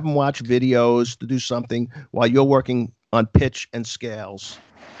exercises, or have them watch videos to do something while you're working on pitch and scales,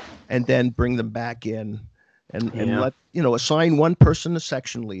 and then bring them back in and let, assign one person a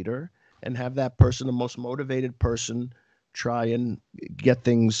section leader and have that person, the most motivated person, try and get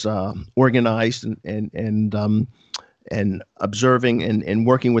things organized and observing and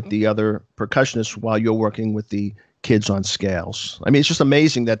working with the other percussionists while you're working with the kids on scales. I mean, it's just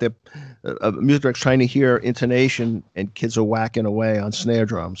amazing that the music director's trying to hear intonation and kids are whacking away on snare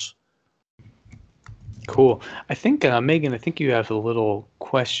drums. Cool. I think, Megan, I think you have a little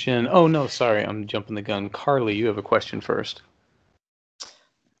question. Oh, no, sorry. I'm jumping the gun. Karli, you have a question first.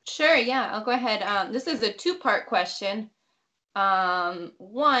 Sure, yeah, I'll go ahead. This is a two-part question.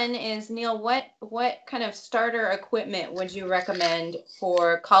 One is, Neil, what kind of starter equipment would you recommend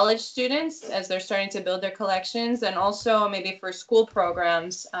for college students as they're starting to build their collections, and also maybe for school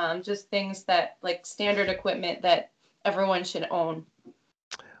programs, just things that, like, standard equipment that everyone should own?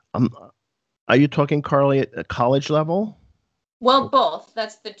 Are you talking, Karli, at a college level? Well, both.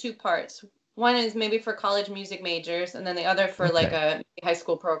 That's the two parts. One is maybe for college music majors, and then the other for like a high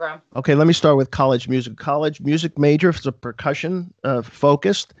school program. Okay, let me start with college music. College music major, if it's a percussion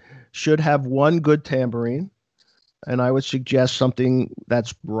focused, should have one good tambourine. And I would suggest something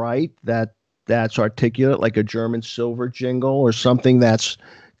that's bright, that's articulate, like a German silver jingle, or something that's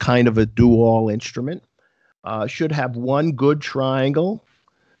kind of a do-all instrument. Should have one good triangle,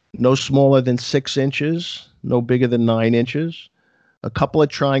 no smaller than 6 inches, no bigger than 9 inches. A couple of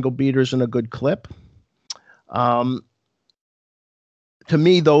triangle beaters and a good clip. To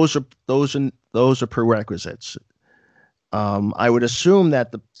me, those are prerequisites. I would assume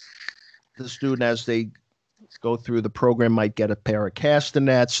that the student, as they go through the program, might get a pair of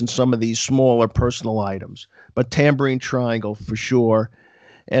castanets and some of these smaller personal items, but tambourine, triangle for sure.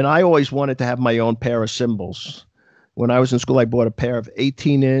 And I always wanted to have my own pair of cymbals. When I was in school, I bought a pair of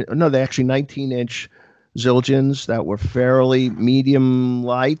 19-inch Zildjians that were fairly medium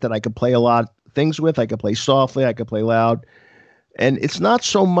light that I could play a lot of things with. I could play softly, I could play loud. And it's not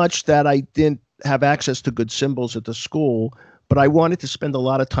so much that I didn't have access to good cymbals at the school, but I wanted to spend a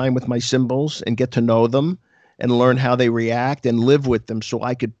lot of time with my cymbals and get to know them and learn how they react and live with them, so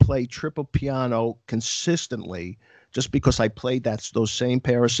I could play triple piano consistently just because I played those same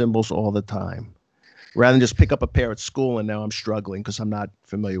pair of cymbals all the time, rather than just pick up a pair at school and now I'm struggling because I'm not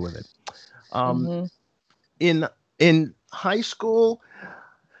familiar with it. In high school,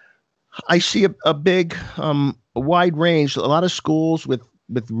 I see a big, a wide range. A lot of schools with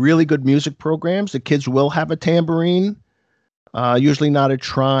really good music programs, the kids will have a tambourine, usually not a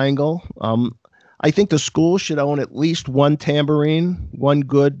triangle. I think the school should own at least one tambourine, one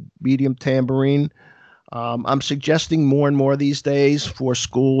good medium tambourine. I'm suggesting more and more these days for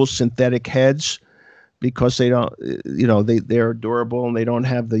schools synthetic heads, because they don't, they're durable and they don't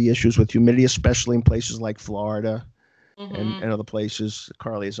have the issues with humidity, especially in places like Florida and other places,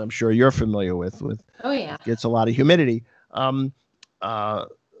 Karli, as I'm sure you're familiar with. Oh, yeah. Gets a lot of humidity.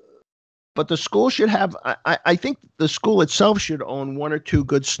 But the school should have, I think the school itself should own one or two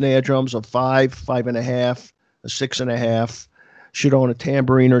good snare drums, a 5, 5.5, a 6.5, should own a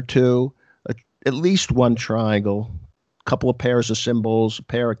tambourine or two, at least one triangle, a couple of pairs of cymbals,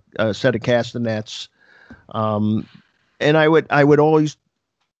 a set of castanets. And I would always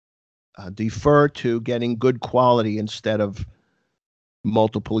defer to getting good quality instead of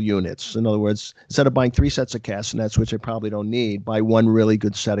multiple units. In other words, instead of buying 3 sets of castanets, which I probably don't need, buy one really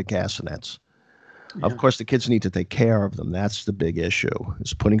good set of castanets. Yeah. Of course, the kids need to take care of them. That's the big issue,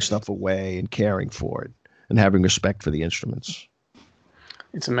 is putting stuff away and caring for it and having respect for the instruments.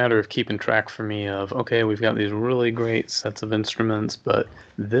 It's a matter of keeping track for me of, okay, we've got these really great sets of instruments, but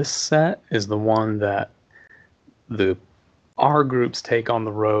this set is the one that our groups take on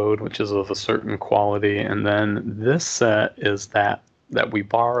the road, which is of a certain quality, and then this set is that that we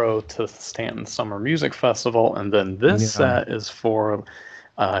borrow to Stanton Summer Music Festival, and then this set is for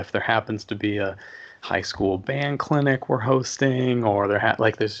if there happens to be a high school band clinic we're hosting, or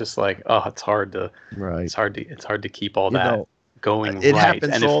there's just like, it's hard to keep all that going. It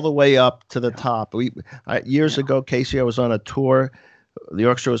happens all the way up to the top. Years ago, Casey, I was on a tour. The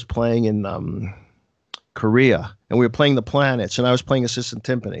orchestra was playing in Korea, and we were playing the Planets, and I was playing assistant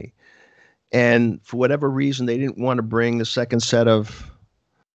timpani. And for whatever reason, they didn't want to bring the second set of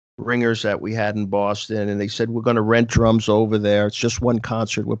ringers that we had in Boston, and they said, we're going to rent drums over there. It's just one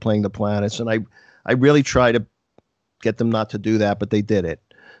concert. We're playing the Planets. And I really tried to get them not to do that, but they did it.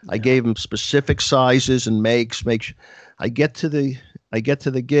 I gave them specific sizes and makes. I get to the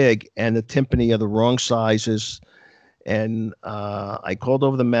gig, and the timpani are the wrong sizes. And I called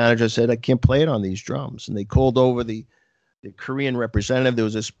over the manager. I said, I can't play it on these drums. And they called over the Korean representative. There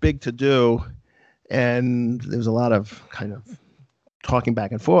was this big to-do, and there was a lot of kind of talking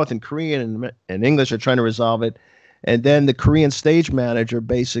back and forth in Korean and English. Are trying to resolve it. And then the Korean stage manager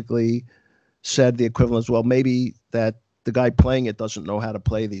basically said the equivalent as well, maybe that the guy playing it doesn't know how to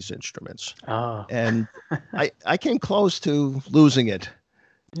play these instruments. Oh. And I came close to losing it.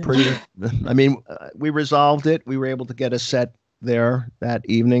 We resolved it. We were able to get a set there that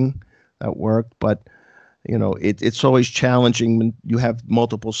evening that worked, but it's always challenging when you have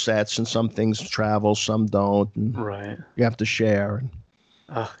multiple sets and some things travel, some don't. And you have to share.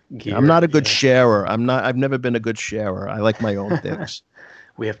 I'm not a good sharer. I've never been a good sharer. I like my own things.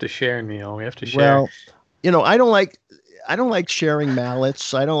 We have to share, Neil. We have to share. Well, I don't like sharing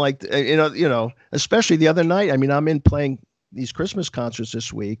mallets. I don't like, especially the other night. I'm in playing these Christmas concerts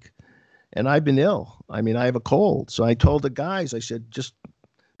this week, and I've been ill. I have a cold. So I told the guys, I said, just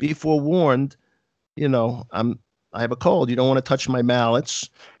be forewarned. I have a cold. You don't want to touch my mallets.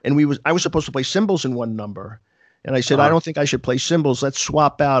 And I was supposed to play cymbals in one number. And I said, I don't think I should play cymbals. Let's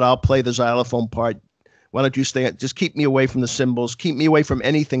swap out. I'll play the xylophone part. Why don't you just keep me away from the cymbals. Keep me away from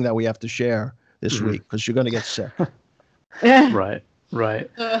anything that we have to share this week, because you're going to get sick. Right.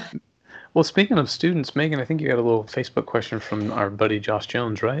 Well, speaking of students, Megan, I think you got a little Facebook question from our buddy Josh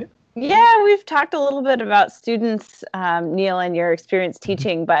Jones, right? Yeah, we've talked a little bit about students, Neil, and your experience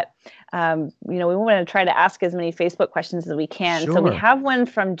teaching, but we want to try to ask as many Facebook questions as we can. Sure. So we have one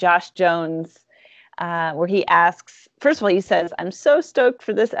from Josh Jones where he asks, first of all, he says, I'm so stoked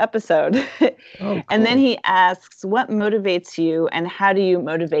for this episode. Cool. And then he asks, what motivates you and how do you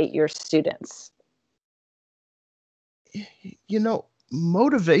motivate your students?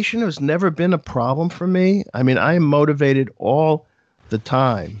 Motivation has never been a problem for me. I am motivated all the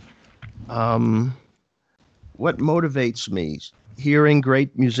time. What motivates me? Hearing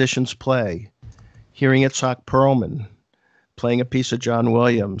great musicians play, hearing Itzhak Perlman, playing a piece of John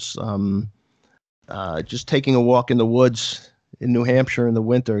Williams, just taking a walk in the woods in New Hampshire in the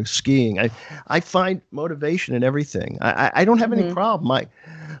winter, skiing. I find motivation in everything. I don't have any problem.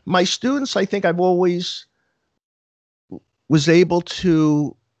 My students, I think I've always was able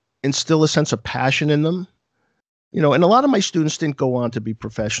to instill a sense of passion in them. And a lot of my students didn't go on to be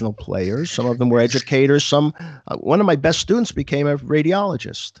professional players. Some of them were educators. One of my best students became a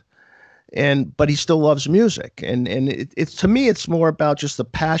radiologist, but he still loves music. And it's to me, it's more about just the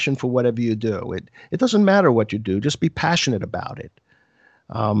passion for whatever you do. It doesn't matter what you do, just be passionate about it.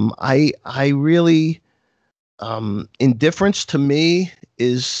 I really, indifference to me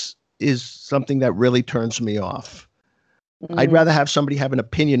is something that really turns me off. I'd rather have somebody have an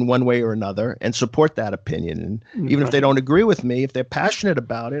opinion one way or another and support that opinion. And even if they don't agree with me, if they're passionate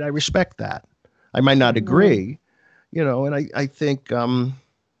about it, I respect that. I might not agree, and I think,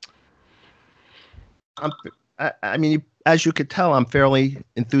 as you could tell, I'm fairly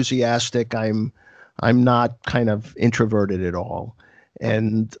enthusiastic. I'm not kind of introverted at all.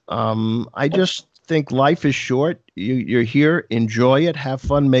 And I just think life is short. You're here, enjoy it, have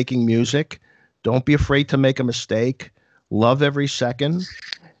fun making music. Don't be afraid to make a mistake. Love every second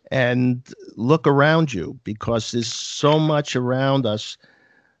and look around you, because there's so much around us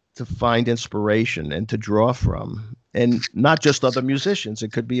to find inspiration and to draw from, and not just other musicians.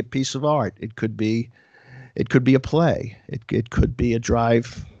 It could be a piece of art. It could be a play. It could be a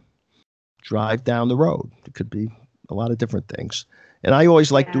drive down the road. It could be a lot of different things. And I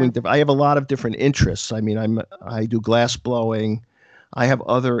always like doing. I have a lot of different interests. I do glass blowing. I have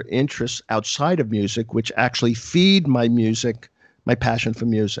other interests outside of music, which actually feed my music, my passion for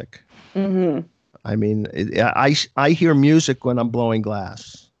music. Mm-hmm. I hear music when I'm blowing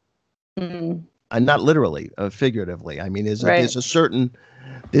glass. Mm-hmm. And not literally, figuratively. There's a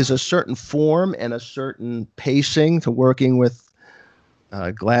certain form and a certain pacing to working with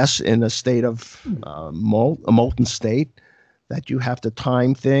glass in a state of a molten state that you have to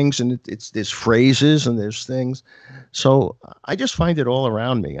time things, and there's phrases and there's things. So I just find it all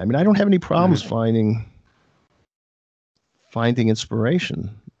around me. I mean, I don't have any problems finding inspiration.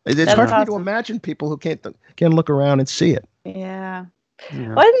 It's hard for me to imagine people who can't look around and see it. Yeah.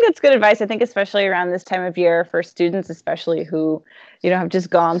 Well, I think that's good advice. I think especially around this time of year for students, especially who, have just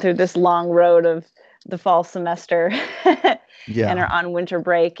gone through this long road of the fall semester and are on winter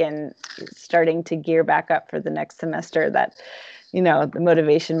break and starting to gear back up for the next semester, that, the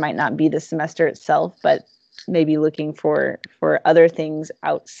motivation might not be the semester itself, but maybe looking for other things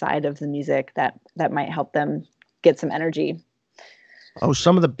outside of the music that might help them get some energy. Oh,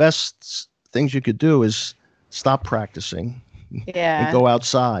 some of the best things you could do is stop practicing. And go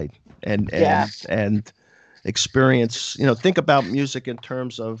outside and experience, think about music in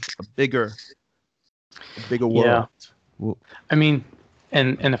terms of a bigger world. Yeah. I mean,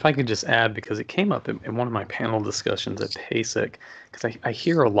 and if I could just add, because it came up in one of my panel discussions at PASIC, because I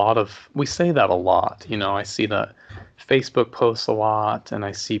hear we say that a lot. I see that Facebook posts a lot, and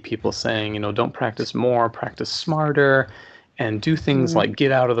I see people saying, don't practice more, practice smarter, and do things like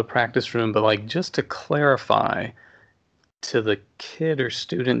get out of the practice room. But like, just to clarify, to the kid or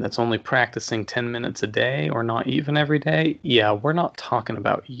student that's only practicing 10 minutes a day or not even every day, we're not talking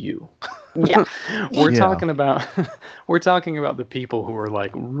about you. Yeah. We're talking about the people who are like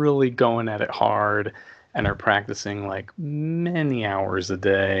really going at it hard and are practicing like many hours a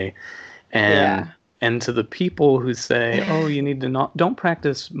day. And to the people who say, oh, you need to don't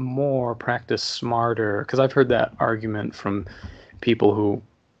practice more, practice smarter. Because I've heard that argument from people who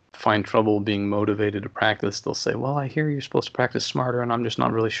find trouble being motivated to practice. They'll say, well, I hear you're supposed to practice smarter, and I'm just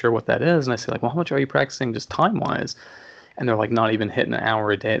not really sure what that is. And I say, like, well, how much are you practicing just time-wise? And they're like, not even hitting an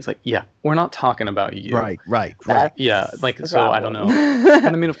hour a day. It's like, we're not talking about you. Right. Yeah, like, so I don't know. And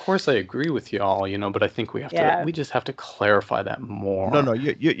I mean, of course, I agree with y'all, but I think we have to, we just have to clarify that more. No,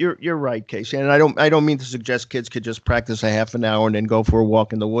 you're right, Casey. And I don't mean to suggest kids could just practice a half an hour and then go for a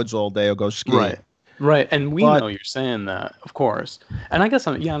walk in the woods all day or go skiing. Right, and we know you're saying that, of course. And I guess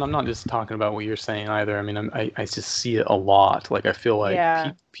and I'm not just talking about what you're saying either. I mean, I just see it a lot. Like, I feel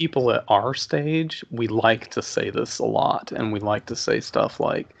like people at our stage, we like to say this a lot, and we like to say stuff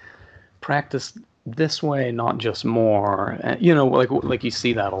like, practice this way, not just more. And, like you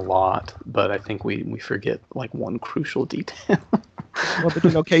see that a lot, but I think we forget like one crucial detail. Well,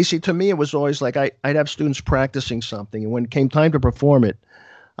 but Casey, to me, it was always like I'd have students practicing something, and when it came time to perform it,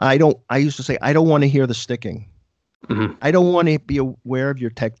 I used to say, I don't want to hear the sticking. Mm-hmm. I don't want to be aware of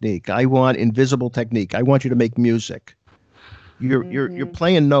your technique. I want invisible technique. I want you to make music. You're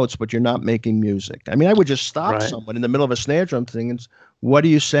playing notes, but you're not making music. I mean, I would just stop someone in the middle of a snare drum thing and, what are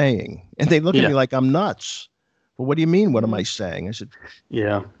you saying? And they look at me like I'm nuts. Well, what do you mean? What am I saying? I said,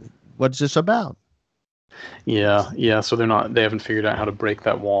 what's this about? Yeah. So they haven't figured out how to break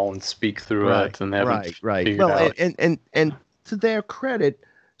that wall and speak through it, and they haven't figured out. And to their credit,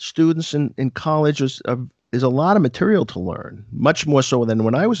 students in college is a lot of material to learn, much more so than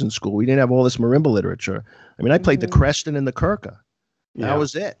when I was in school. We didn't have all this marimba literature. I mean, I played the Creston and the Kirka. That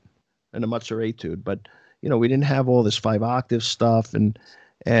was it, and the Mutzer Etude. But we didn't have all this 5-octave stuff, and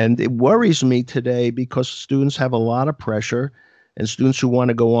it worries me today because students have a lot of pressure, and students who want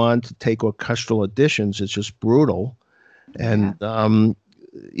to go on to take orchestral auditions, it's just brutal. And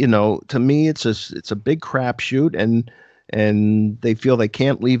to me, it's a big crapshoot, and they feel they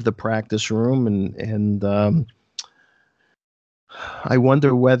can't leave the practice room, and I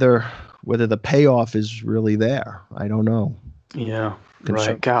wonder whether the payoff is really there. I don't know. Yeah,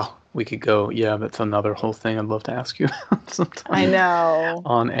 right. Gal, we could go. Yeah, that's another whole thing I'd love to ask you about sometime. I know.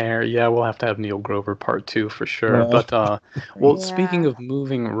 On air. Yeah, we'll have to have Neil Grover part 2 for sure. But speaking of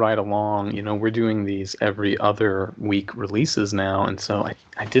moving right along, we're doing these every other week releases now, and so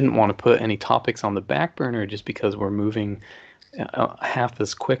I didn't want to put any topics on the back burner just because we're moving half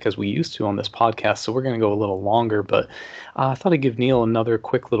as quick as we used to on this podcast, so we're going to go a little longer. But I thought I'd give Neil another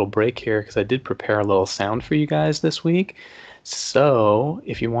quick little break here because I did prepare a little sound for you guys this week. So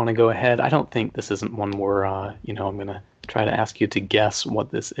if you want to go ahead, I don't think this isn't one where I'm going to try to ask you to guess what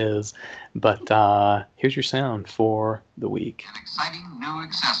this is, but here's your sound for the week. An exciting new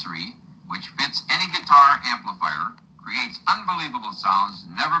accessory which fits any guitar amplifier, creates unbelievable sounds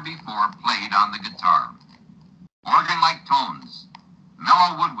never before played on the guitar. Organ-like tones,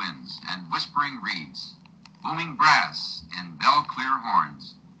 mellow woodwinds and whispering reeds, booming brass and bell-clear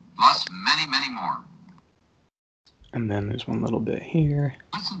horns, plus many, many more. And then there's one little bit here.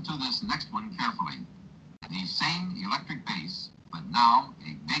 Listen to this next one carefully. The same electric bass, but now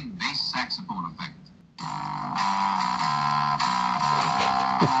a big bass saxophone effect.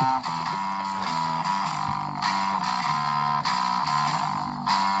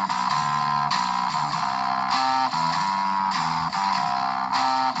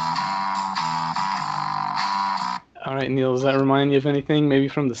 All right, Neil, does that remind you of anything? Maybe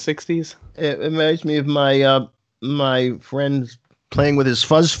from the 60s? It reminds me of my friend playing with his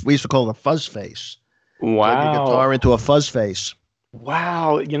fuzz. We used to call it a fuzz face. Plug your guitar Wow. into a fuzz face.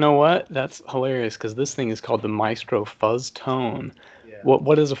 Wow. You know what? That's hilarious because this thing is called the Maestro Fuzz Tone. Yeah.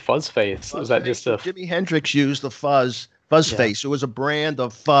 What is a fuzz face? Fuzz Is that face, just a Jimi Hendrix used the fuzz yeah. face. It was a brand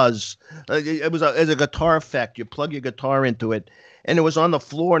of fuzz. It was a guitar effect. You plug your guitar into it, and it was on the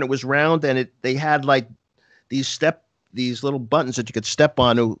floor, and it was round, and they had like these little buttons that you could step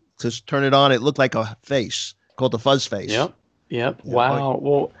on to turn it on. It looked like a face called the fuzz face. Yep. Yeah. Wow.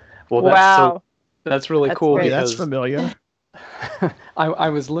 Well, Wow. that's really That's cool great. That's because familiar. I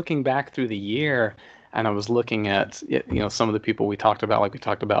was looking back through the year and I was looking at some of the people we talked about, like we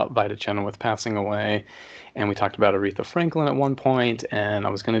talked about Vida Chenoweth passing away, and we talked about Aretha Franklin at one point, and I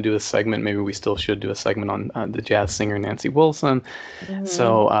was going to do a segment, maybe we still should do a segment on the jazz singer Nancy Wilson. Mhm.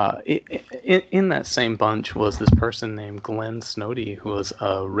 So in that same bunch was this person named Glenn Snoddy, who was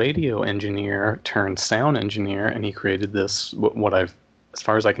a radio engineer turned sound engineer, and he created this, as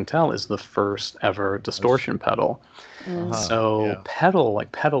far as I can tell, is the first ever distortion pedal. Mm. So pedal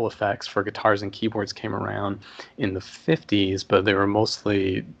effects for guitars and keyboards came around in the 50s, but they were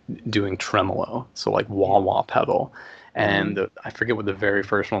mostly doing tremolo, so like wah-wah pedal. And I forget what the very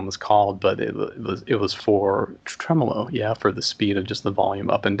first one was called, but it was for tremolo, for the speed of just the volume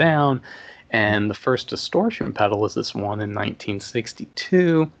up and down. And the first distortion pedal was this one in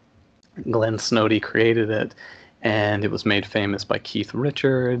 1962. Glenn Snoddy created it, and it was made famous by Keith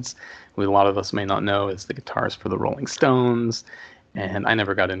Richards, who a lot of us may not know is the guitarist for the Rolling Stones. And I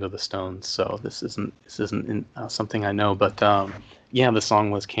never got into the Stones, so this isn't something I know. But the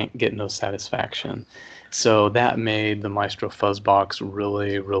song was "Can't Get No Satisfaction." So that made the Maestro Fuzzbox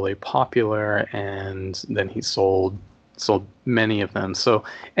really, really popular, and then he sold many of them. So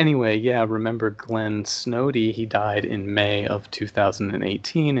anyway, remember Glenn Snoddy? He died in May of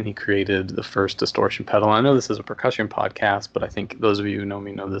 2018, and he created the first distortion pedal. I know this is a percussion podcast, but I think those of you who know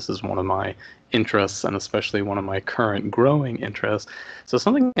me know this is one of my interests, and especially one of my current growing interests. So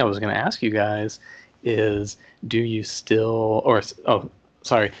something I was going to ask you guys is, do you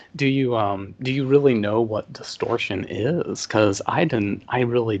really know what distortion is? Because I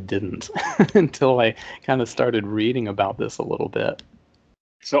really didn't until I kind of started reading about this a little bit.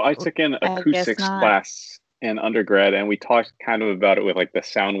 So I took an acoustics class in undergrad, and we talked kind of about it with like the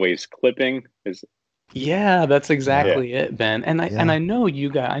sound waves clipping. Yeah, that's exactly it, Ben. And I know you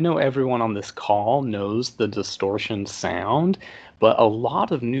guys, I know everyone on this call knows the distortion sound, but a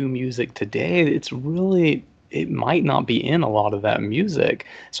lot of new music today, it might not be in a lot of that music.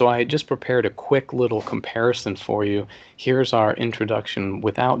 So I just prepared a quick little comparison for you. Here's our introduction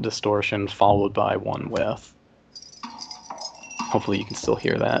without distortion, followed by one with. Hopefully you can still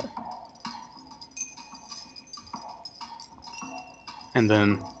hear that. And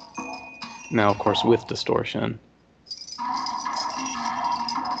then now, of course, with distortion.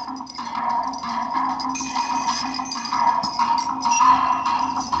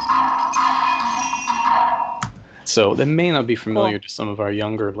 So that may not be familiar to some of our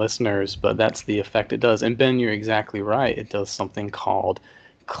younger listeners, but that's the effect it does. And Ben, you're exactly right. It does something called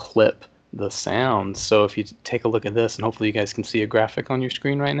clip the sound. So if you take a look at this, and hopefully you guys can see a graphic on your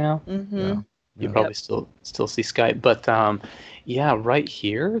screen right now. Mm-hmm. You probably still see Skype, but right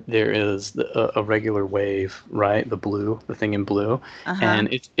here there is a regular wave, right? The thing in blue, and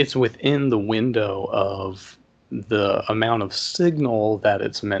it's within the window of the amount of signal that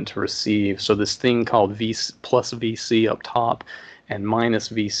it's meant to receive. So this thing called plus VC up top and minus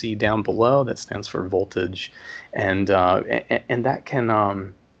VC down below, that stands for voltage, and that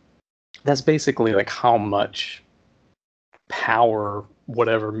can that's basically like how much power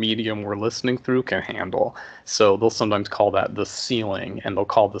whatever medium we're listening through can handle. So they'll sometimes call that the ceiling, and they'll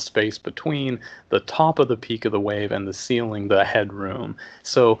call the space between the top of the peak of the wave and the ceiling the headroom.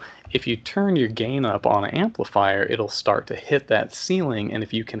 So if you turn your gain up on an amplifier, it'll start to hit that ceiling, and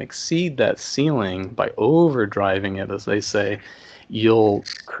if you can exceed that ceiling by overdriving it, as they say, you'll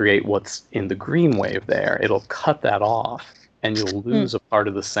create what's in the green wave there. It'll cut that off, and you'll lose a part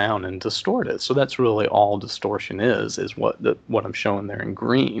of the sound and distort it. So that's really all distortion is what I'm showing there in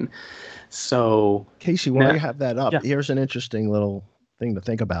green. So Casey, while you have that up, here's an interesting little thing to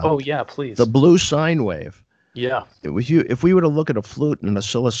think about. Oh yeah, please. The blue sine wave. Yeah. If we were to look at a flute and an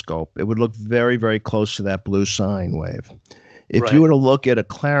oscilloscope, it would look very, very close to that blue sine wave. If you were to look at a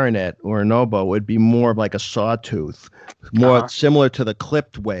clarinet or an oboe, it would be more of like a sawtooth, more similar to the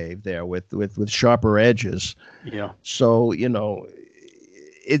clipped wave there with sharper edges. Yeah. So,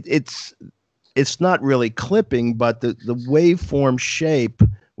 it's not really clipping, but the waveform shape,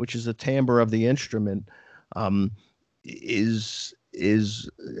 which is the timbre of the instrument, is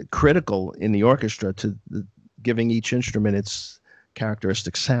critical in the orchestra to giving each instrument its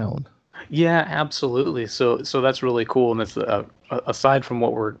characteristic sound. Yeah, absolutely. So that's really cool, and that's aside from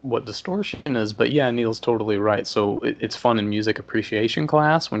what distortion is. But yeah, Neil's totally right. So it's fun in music appreciation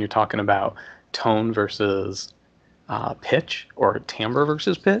class when you're talking about tone versus pitch, or timbre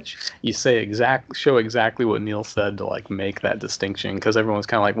versus pitch. You show exactly what Neil said to like make that distinction, because everyone's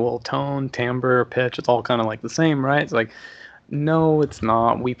kind of like, well, tone, timbre, pitch, it's all kind of like the same, right? It's like, no, it's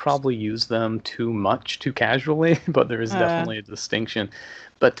not. We probably use them too much, too casually, but there is definitely a distinction.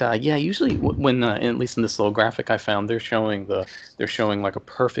 But yeah, usually when at least in this little graphic I found, they're showing like a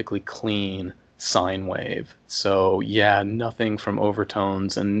perfectly clean sine wave. So yeah, nothing from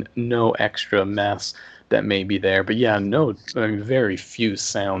overtones and no extra mess that may be there. But yeah, no, I mean, very few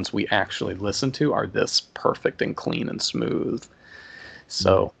sounds we actually listen to are this perfect and clean and smooth.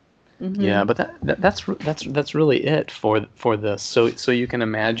 So. Mm-hmm. Yeah, but that's really it for this. So you can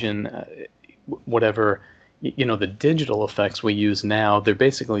imagine whatever the digital effects we use now. They're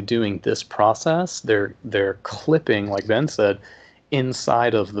basically doing this process. They're clipping, like Ben said,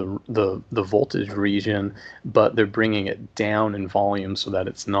 inside of the voltage region, but they're bringing it down in volume so that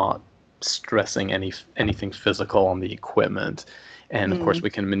it's not stressing anything physical on the equipment. And of course, we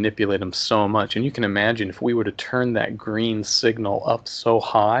can manipulate them so much. And you can imagine if we were to turn that green signal up so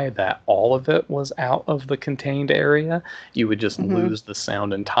high that all of it was out of the contained area, you would just lose the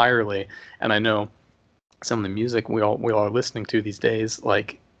sound entirely. And I know some of the music we all are listening to these days,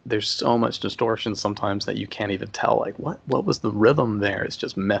 like there's so much distortion sometimes that you can't even tell, like what was the rhythm there? It's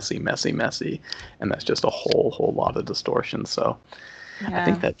just messy, messy, messy. And that's just a whole lot of distortion. So yeah. I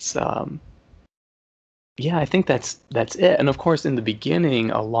think that's I think that's it. And of course, in the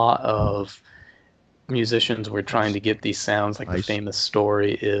beginning, a lot of musicians were trying to get these sounds. Like the famous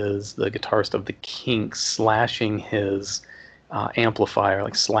story is the guitarist of the Kinks slashing his amplifier,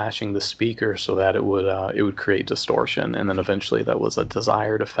 like slashing the speaker so that it would create distortion. And then eventually that was a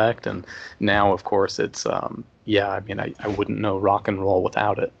desired effect. And now, of course, it's I mean, I wouldn't know rock and roll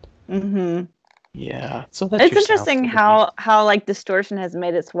without it. Mm-hmm. Yeah, so that's it's interesting how like distortion has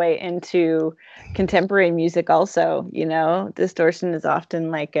made its way into contemporary music. Also, distortion is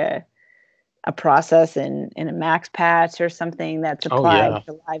often like a process in a max patch or something that's applied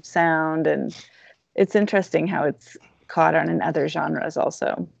to live sound, and it's interesting how it's caught on in other genres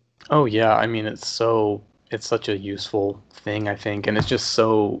also. Oh yeah, I mean it's such a useful thing, I think, and it's just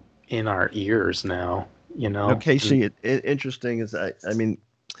so in our ears now. Casey, interesting is I mean,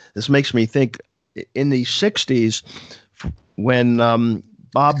 this makes me think. In the 60s, when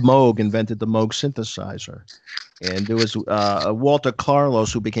Bob Moog invented the Moog synthesizer, and there was Walter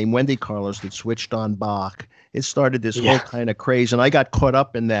Carlos, who became Wendy Carlos, that switched on Bach. It started this whole kind of craze, and I got caught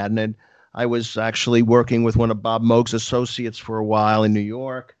up in that. And then I was actually working with one of Bob Moog's associates for a while in New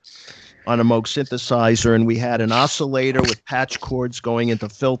York on a Moog synthesizer, and we had an oscillator with patch cords going into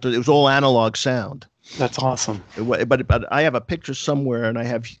filters. It was all analog sound. That's awesome. But I have a picture somewhere, and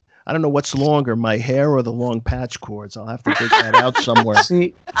I don't know what's longer, my hair or the long patch cords. I'll have to dig that out somewhere.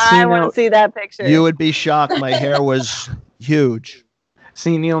 I want to see that picture. You would be shocked. My hair was huge.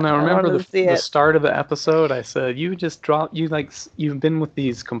 See, Neil, now remember the start of the episode? I said you've been with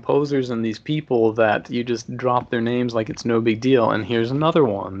these composers and these people that you just drop their names like it's no big deal. And here's another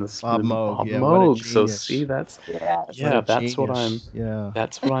one. This Bob Moog. Bob Moog. So see, that's what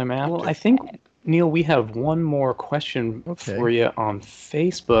I'm after. Well, I think, Neil, we have one more question for you on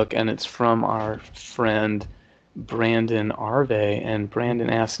Facebook, and it's from our friend Brandon Arve. And Brandon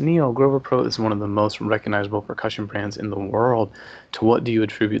asks, Neil, GroverPro is one of the most recognizable percussion brands in the world. To what do you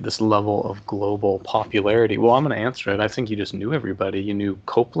attribute this level of global popularity? Well, I'm going to answer it. I think you just knew everybody. You knew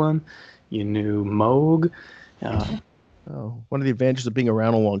Copeland, you knew Moog. One of the advantages of being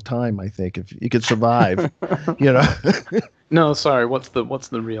around a long time, I think, if you could survive, No, sorry. What's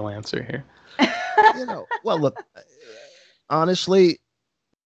the real answer here? Well, look, honestly,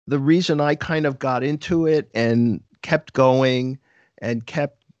 the reason I kind of got into it and kept going and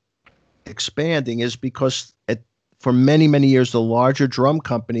kept expanding is because for many, many years, the larger drum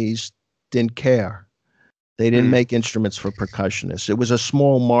companies didn't care. They didn't make instruments for percussionists. It was a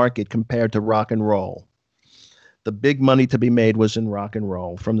small market compared to rock and roll. The big money to be made was in rock and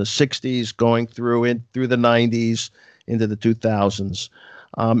roll from the 60s going through the 90s into the 2000s.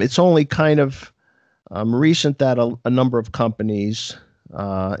 It's only kind of recent that a number of companies,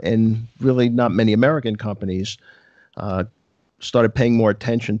 and really not many American companies, started paying more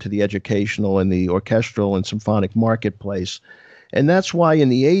attention to the educational and the orchestral and symphonic marketplace. And that's why in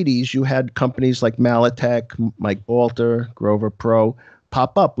the 80s, you had companies like Mallets, Mike Balter, GroverPro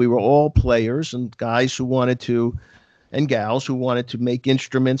pop up. We were all players and guys who wanted to and gals who wanted to make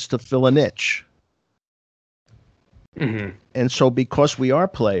instruments to fill a niche. Mm-hmm. And so because we are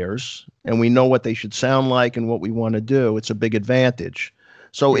players and we know what they should sound like and what we want to do, it's a big advantage.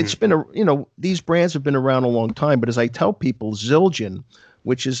 So it's been these brands have been around a long time, but as I tell people, Zildjian,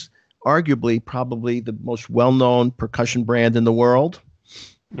 which is arguably probably the most well-known percussion brand in the world.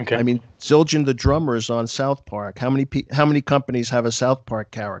 Okay. I mean, Zildjian, the drummer, is on South Park. How many companies have a South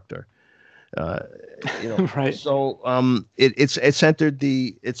Park character? Right. So it's entered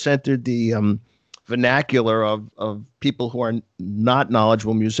the vernacular of people who are not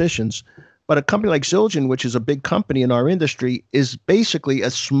knowledgeable musicians. But a company like Zildjian, which is a big company in our industry, is basically a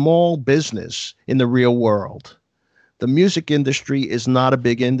small business in the real world. The music industry is not a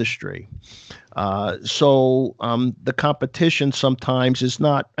big industry. So the competition sometimes is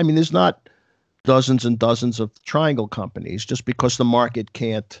not, I mean, there's not dozens and dozens of triangle companies just because the market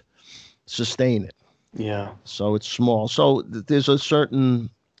can't sustain it. Yeah. So it's small. So there's a certain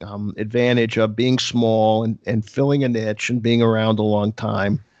advantage of being small and filling a niche and being around a long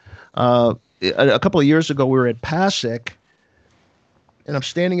time. A couple of years ago, we were at PASIC, and I'm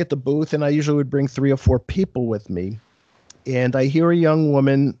standing at the booth, and I usually would bring 3 or 4 people with me. And I hear a young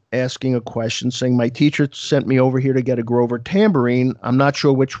woman asking a question saying, my teacher sent me over here to get a Grover tambourine. I'm not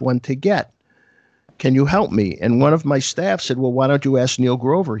sure which one to get. Can you help me? And one of my staff said, well, why don't you ask Neil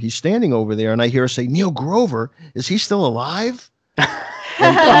Grover? He's standing over there. And I hear her say, Neil Grover, is he still alive?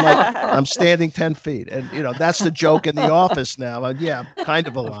 And I'm like, I'm standing 10 feet. And, that's the joke in the office now. Yeah, kind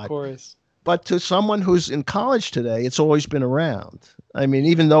of alive. Of course. But to someone who's in college today, it's always been around. I mean,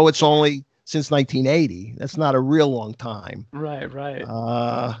 even though it's only since 1980, that's not a real long time. Right.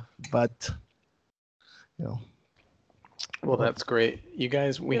 But, Well, that's great. You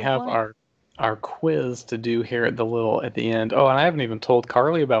guys, we have our quiz to do here at the end. Oh, and I haven't even told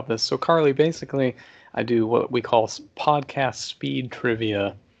Karli about this. So Karli, basically, I do what we call podcast speed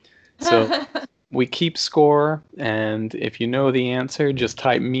trivia. So we keep score, and if you know the answer, just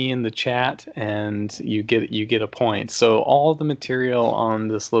type me in the chat, and you get a point. So all the material on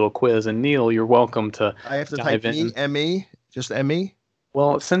this little quiz, and Neil, you're welcome to. I have to type me, just ME.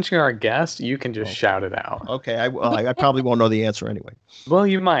 Well, since you're our guest, you can just shout it out. Okay, I probably won't know the answer anyway. Well,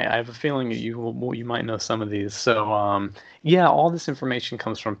 you might. I have a feeling you might know some of these. So, yeah, all this information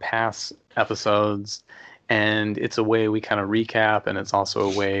comes from past episodes, and it's a way we kind of recap, and it's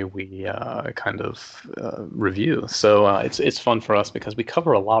also a way we kind of review. So it's fun for us because we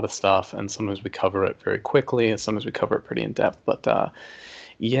cover a lot of stuff, and sometimes we cover it very quickly, and sometimes we cover it pretty in depth. But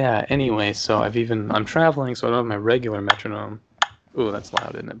yeah, anyway, so I'm traveling, so I don't have my regular metronome. Ooh, that's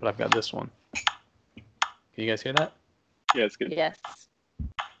loud, isn't it? But I've got this one. Can you guys hear that? Yeah, it's good. Yes.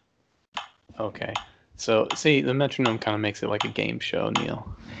 Okay. So, see, the metronome kind of makes it like a game show, Neil.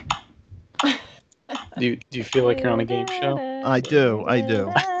 Do you feel like you're on a game show? I do.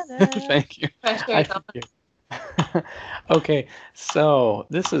 Thank you. Okay, so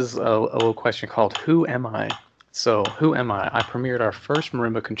this is a little question called Who Am I? So, who am I? I premiered our first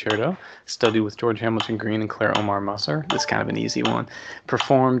marimba concerto, studied with George Hamilton Green and Claire Omar Musser. This is kind of an easy one.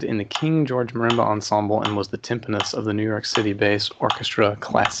 Performed in the King George Marimba Ensemble and was the timpanist of the New York City-based Orchestra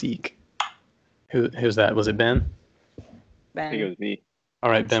Classique. Who's that? Was it Ben? Ben. I think it was me.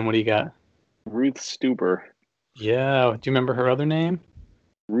 All right, Ben, what do you got? Ruth Stuber. Yeah. Do you remember her other name?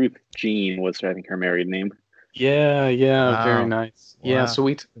 Ruth Jean was, I think, her married name. Yeah, Wow. Very nice. Wow. Yeah, so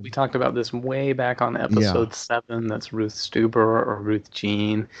we talked about this way back on episode 7. That's Ruth Stuber or Ruth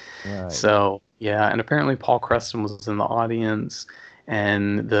Jean. Right. So, yeah, and apparently Paul Creston was in the audience,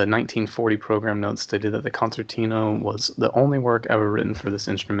 and the 1940 program notes stated that the concertino was the only work ever written for this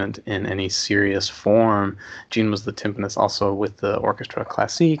instrument in any serious form. Jean was the timpanist also with the Orchestra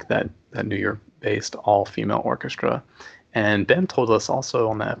Classique, that New York-based all-female orchestra. And Ben told us also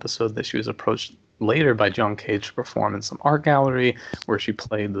on that episode that she was approached later by John Cage to perform in some art gallery where she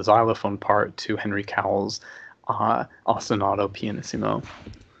played the xylophone part to Henry Cowell's Ostinato Pianissimo.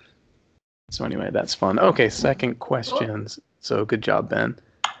 So anyway, that's fun. Okay, second questions. So good job, Ben.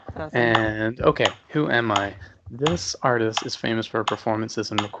 Awesome. And okay, who am I? This artist is famous for her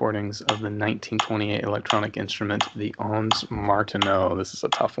performances and recordings of the 1928 electronic instrument, the Ons Martineau. This is a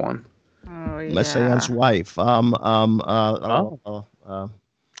tough one. Oh, yeah. Messiaen's wife.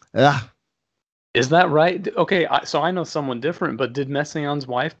 Is that right? Okay, so I know someone different, but did Messiaen's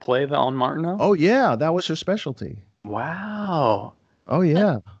wife play the On Martineau? Oh yeah, that was her specialty. Wow. Oh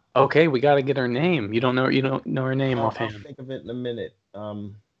yeah. Okay, we got to get her name. You don't know her name I'll offhand. think of it in a minute.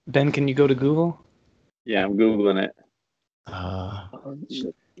 Ben, can you go to Google? Yeah, I'm Googling it.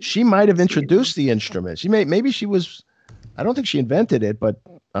 She might have introduced the instrument. Maybe she was. I don't think she invented it, but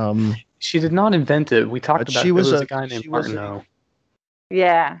She did not invent it. We talked But about she it. was There was a- a guy named she was a- Martineau.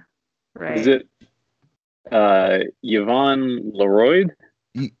 Yeah. Right. Is it Yvonne Leroy?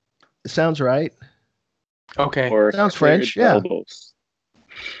 Sounds right. Okay. Or Sounds Claire French, yeah. Delbos?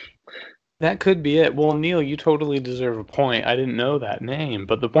 That could be it. Well, Neil, you totally deserve a point. I didn't know that name,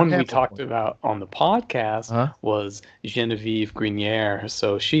 but the one we half a talked point. about on the podcast Huh? was Genevieve Grenier.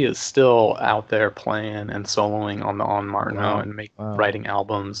 So she is still out there playing and soloing on Martineau Wow. and Wow. writing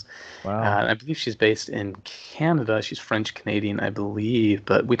albums. Wow. I believe she's based in Canada. She's French Canadian, I believe.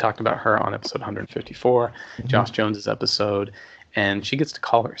 But we talked about her on episode 154, Josh Jones's episode. And she gets to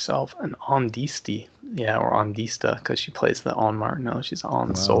call herself an ondisti, or ondista, because she plays the on Martineau. She's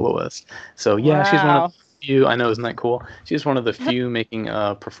on soloist. So she's one of the few. I know, isn't that cool? She's one of the few making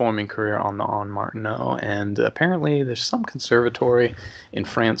a performing career on the on Martineau. And apparently, there's some conservatory in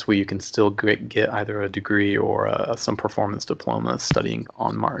France where you can still get either a degree or some performance diploma studying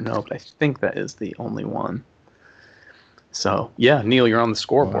on Martineau. But I think that is the only one. So Neil, you're on the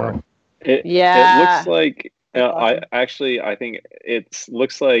scoreboard. Wow. It looks like. I think it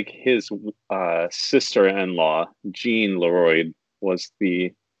looks like his sister-in-law, Jean Leroy, was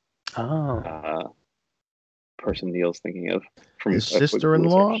the person Neil's thinking of. From His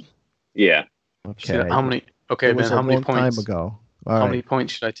sister-in-law? Yeah. Okay. So how many? Okay, It was Ben. How many long points? time ago. All How right. many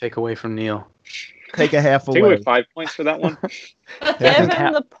points should I take away from Neil? Take a half Take away. away 5 points for that one. Give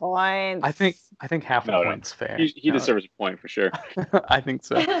him the points. I think half a point's fair. He deserves a point for sure. I think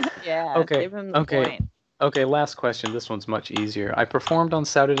so. Yeah. Okay. Give him the point. Okay, last question. This one's much easier. I performed on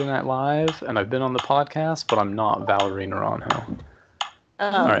Saturday Night Live, and I've been on the podcast, but I'm not Valerie Naranjo.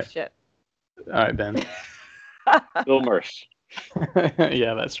 Oh, right. shit. All right, Ben. Bill Murph.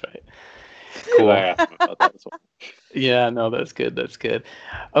 Yeah, that's right. Cool. I asked him about that as well. Yeah, no, that's good. That's good.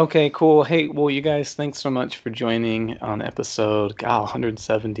 Okay, cool. Hey, well, you guys, thanks so much for joining on episode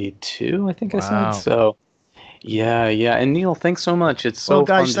 172, I think I Wow. said. So, yeah. And Neil, thanks so much. It's so Well,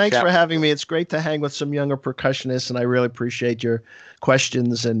 guys, fun to thanks chat. for having me. It's great to hang with some younger percussionists, and I really appreciate your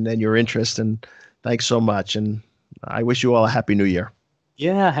questions and your interest. And thanks so much. And I wish you all a happy New Year.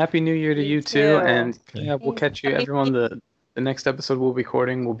 Yeah, happy New Year to you too. And Okay. we'll catch you, everyone. The next episode we'll be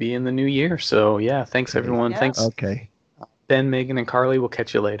recording will be in the new year. So, thanks, everyone. Yeah. Thanks, Okay. Ben, Megan, and Carly. We'll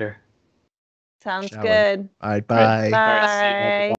catch you later. Sounds Shall we? good. All right. Bye. Bye. All right, see you.